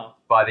 Oh wow!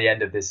 By the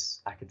end of this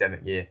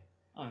academic year.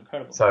 Oh,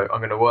 incredible! So I'm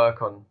going to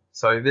work on.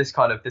 So this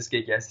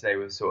gig yesterday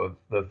was sort of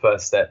the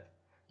first step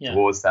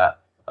towards that.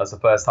 That was the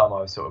first time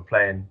I was sort of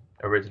playing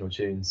original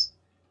tunes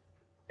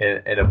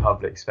in a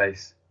public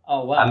space.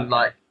 Oh wow! And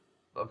like,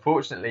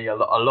 unfortunately, a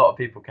lot of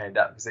people came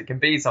down because it can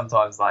be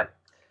sometimes like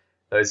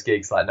those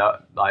gigs, like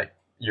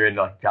you're in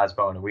like a jazz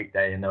bar on a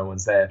weekday and no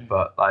one's there,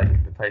 but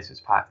like the place was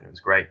packed and it was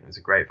great. It was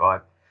a great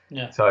vibe.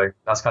 Yeah. So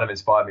that's kind of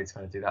inspired me to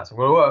kind of do that. So I'm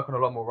going to work on a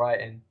lot more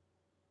writing,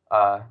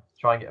 try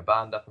and get a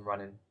band up and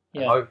running,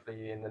 and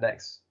hopefully in the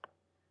next,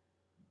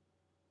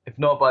 if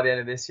not by the end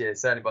of this year,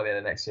 certainly by the end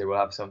of next year, we'll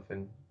have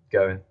something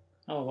going.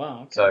 Oh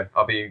wow! Okay. So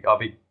I'll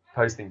be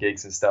posting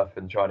gigs and stuff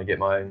and trying to get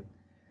my own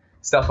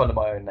stuff under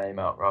my own name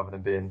out rather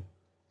than being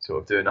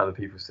sort of doing other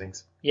people's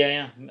things.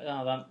 Yeah.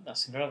 Oh,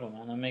 that's incredible,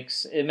 man.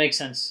 It makes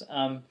sense.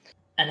 And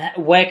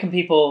where can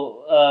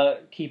people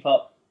keep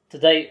up to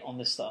date on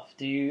this stuff?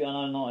 I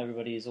know not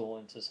everybody is all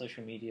into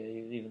social media,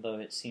 even though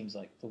it seems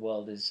like the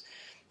world is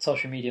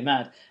social media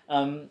mad.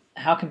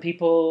 How can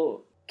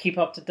people keep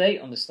up to date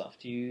on this stuff?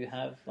 Do you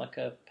have like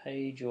a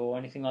page or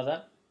anything like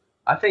that?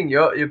 I think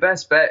your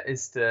best bet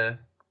is to.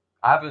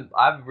 I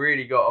haven't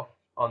really got off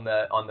on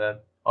the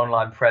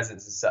online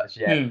presence as such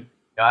yet.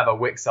 I have a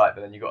Wix site,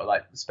 but then you got to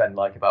like spend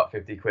like about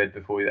 50 quid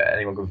before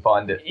anyone can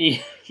find it.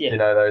 Yeah. You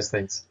know, those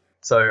things.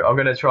 So I'm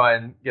going to try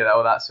and get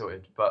all that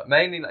sorted. But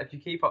mainly, like, if you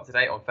keep up to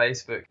date on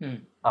Facebook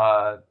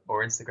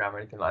or Instagram or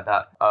anything like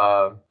that.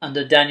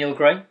 Under Daniel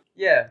Gray?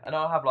 Yeah, and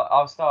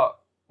I'll start,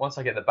 once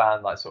I get the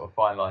band like sort of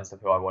finalised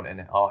of who I want in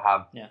it, I'll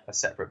have a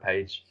separate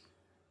page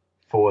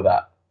for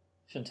that.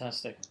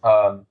 Fantastic.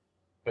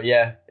 But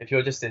yeah, if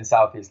you're just in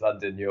Southeast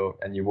London,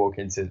 you walk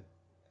into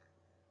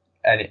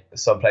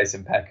some place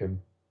in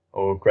Peckham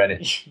or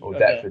Greenwich or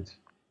Deptford,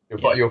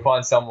 you'll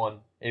find someone,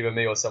 either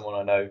me or someone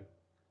I know,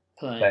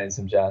 playing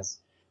some jazz.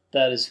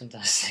 That is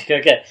fantastic.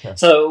 Okay,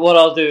 so what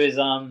I'll do is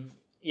I'll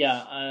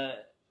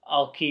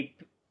keep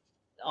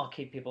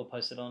people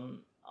posted on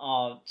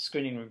our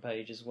screening room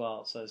page as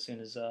well. So as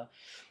soon as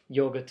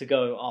you're good to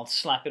go, I'll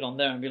slap it on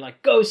there and be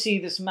like, go see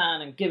this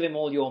man and give him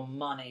all your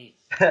money.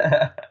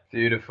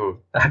 Beautiful.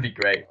 That'd be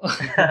great.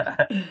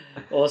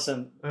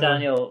 Awesome.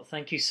 Daniel,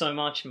 thank you so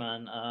much,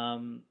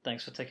 man.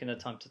 Thanks for taking the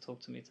time to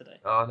talk to me today.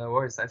 Oh, no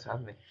worries. Thanks for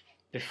having me.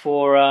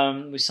 Before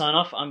we sign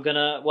off, we're going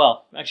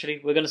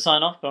to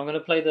sign off, but I'm going to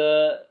play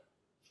the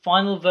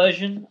final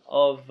version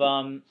of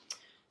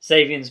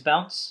Zavian's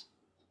Bounce.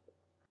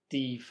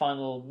 The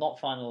final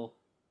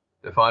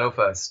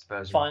first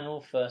version.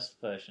 Final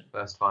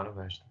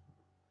version.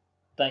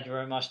 Thank you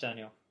very much,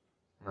 Daniel.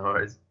 No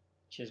worries.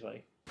 Cheers,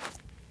 buddy.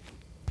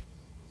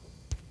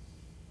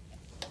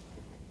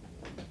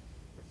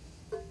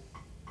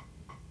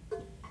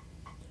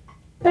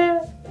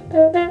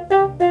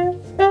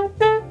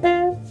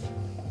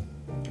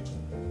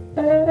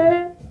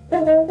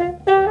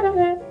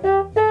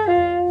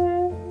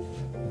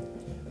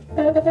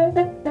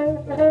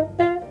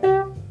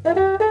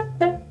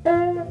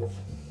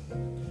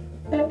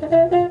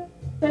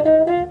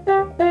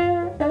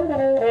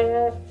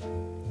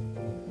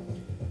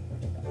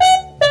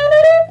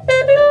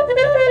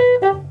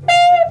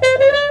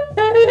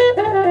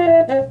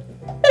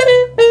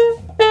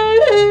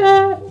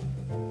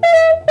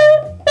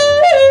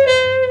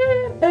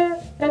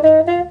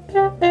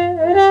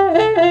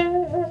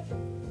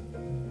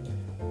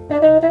 Da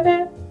da da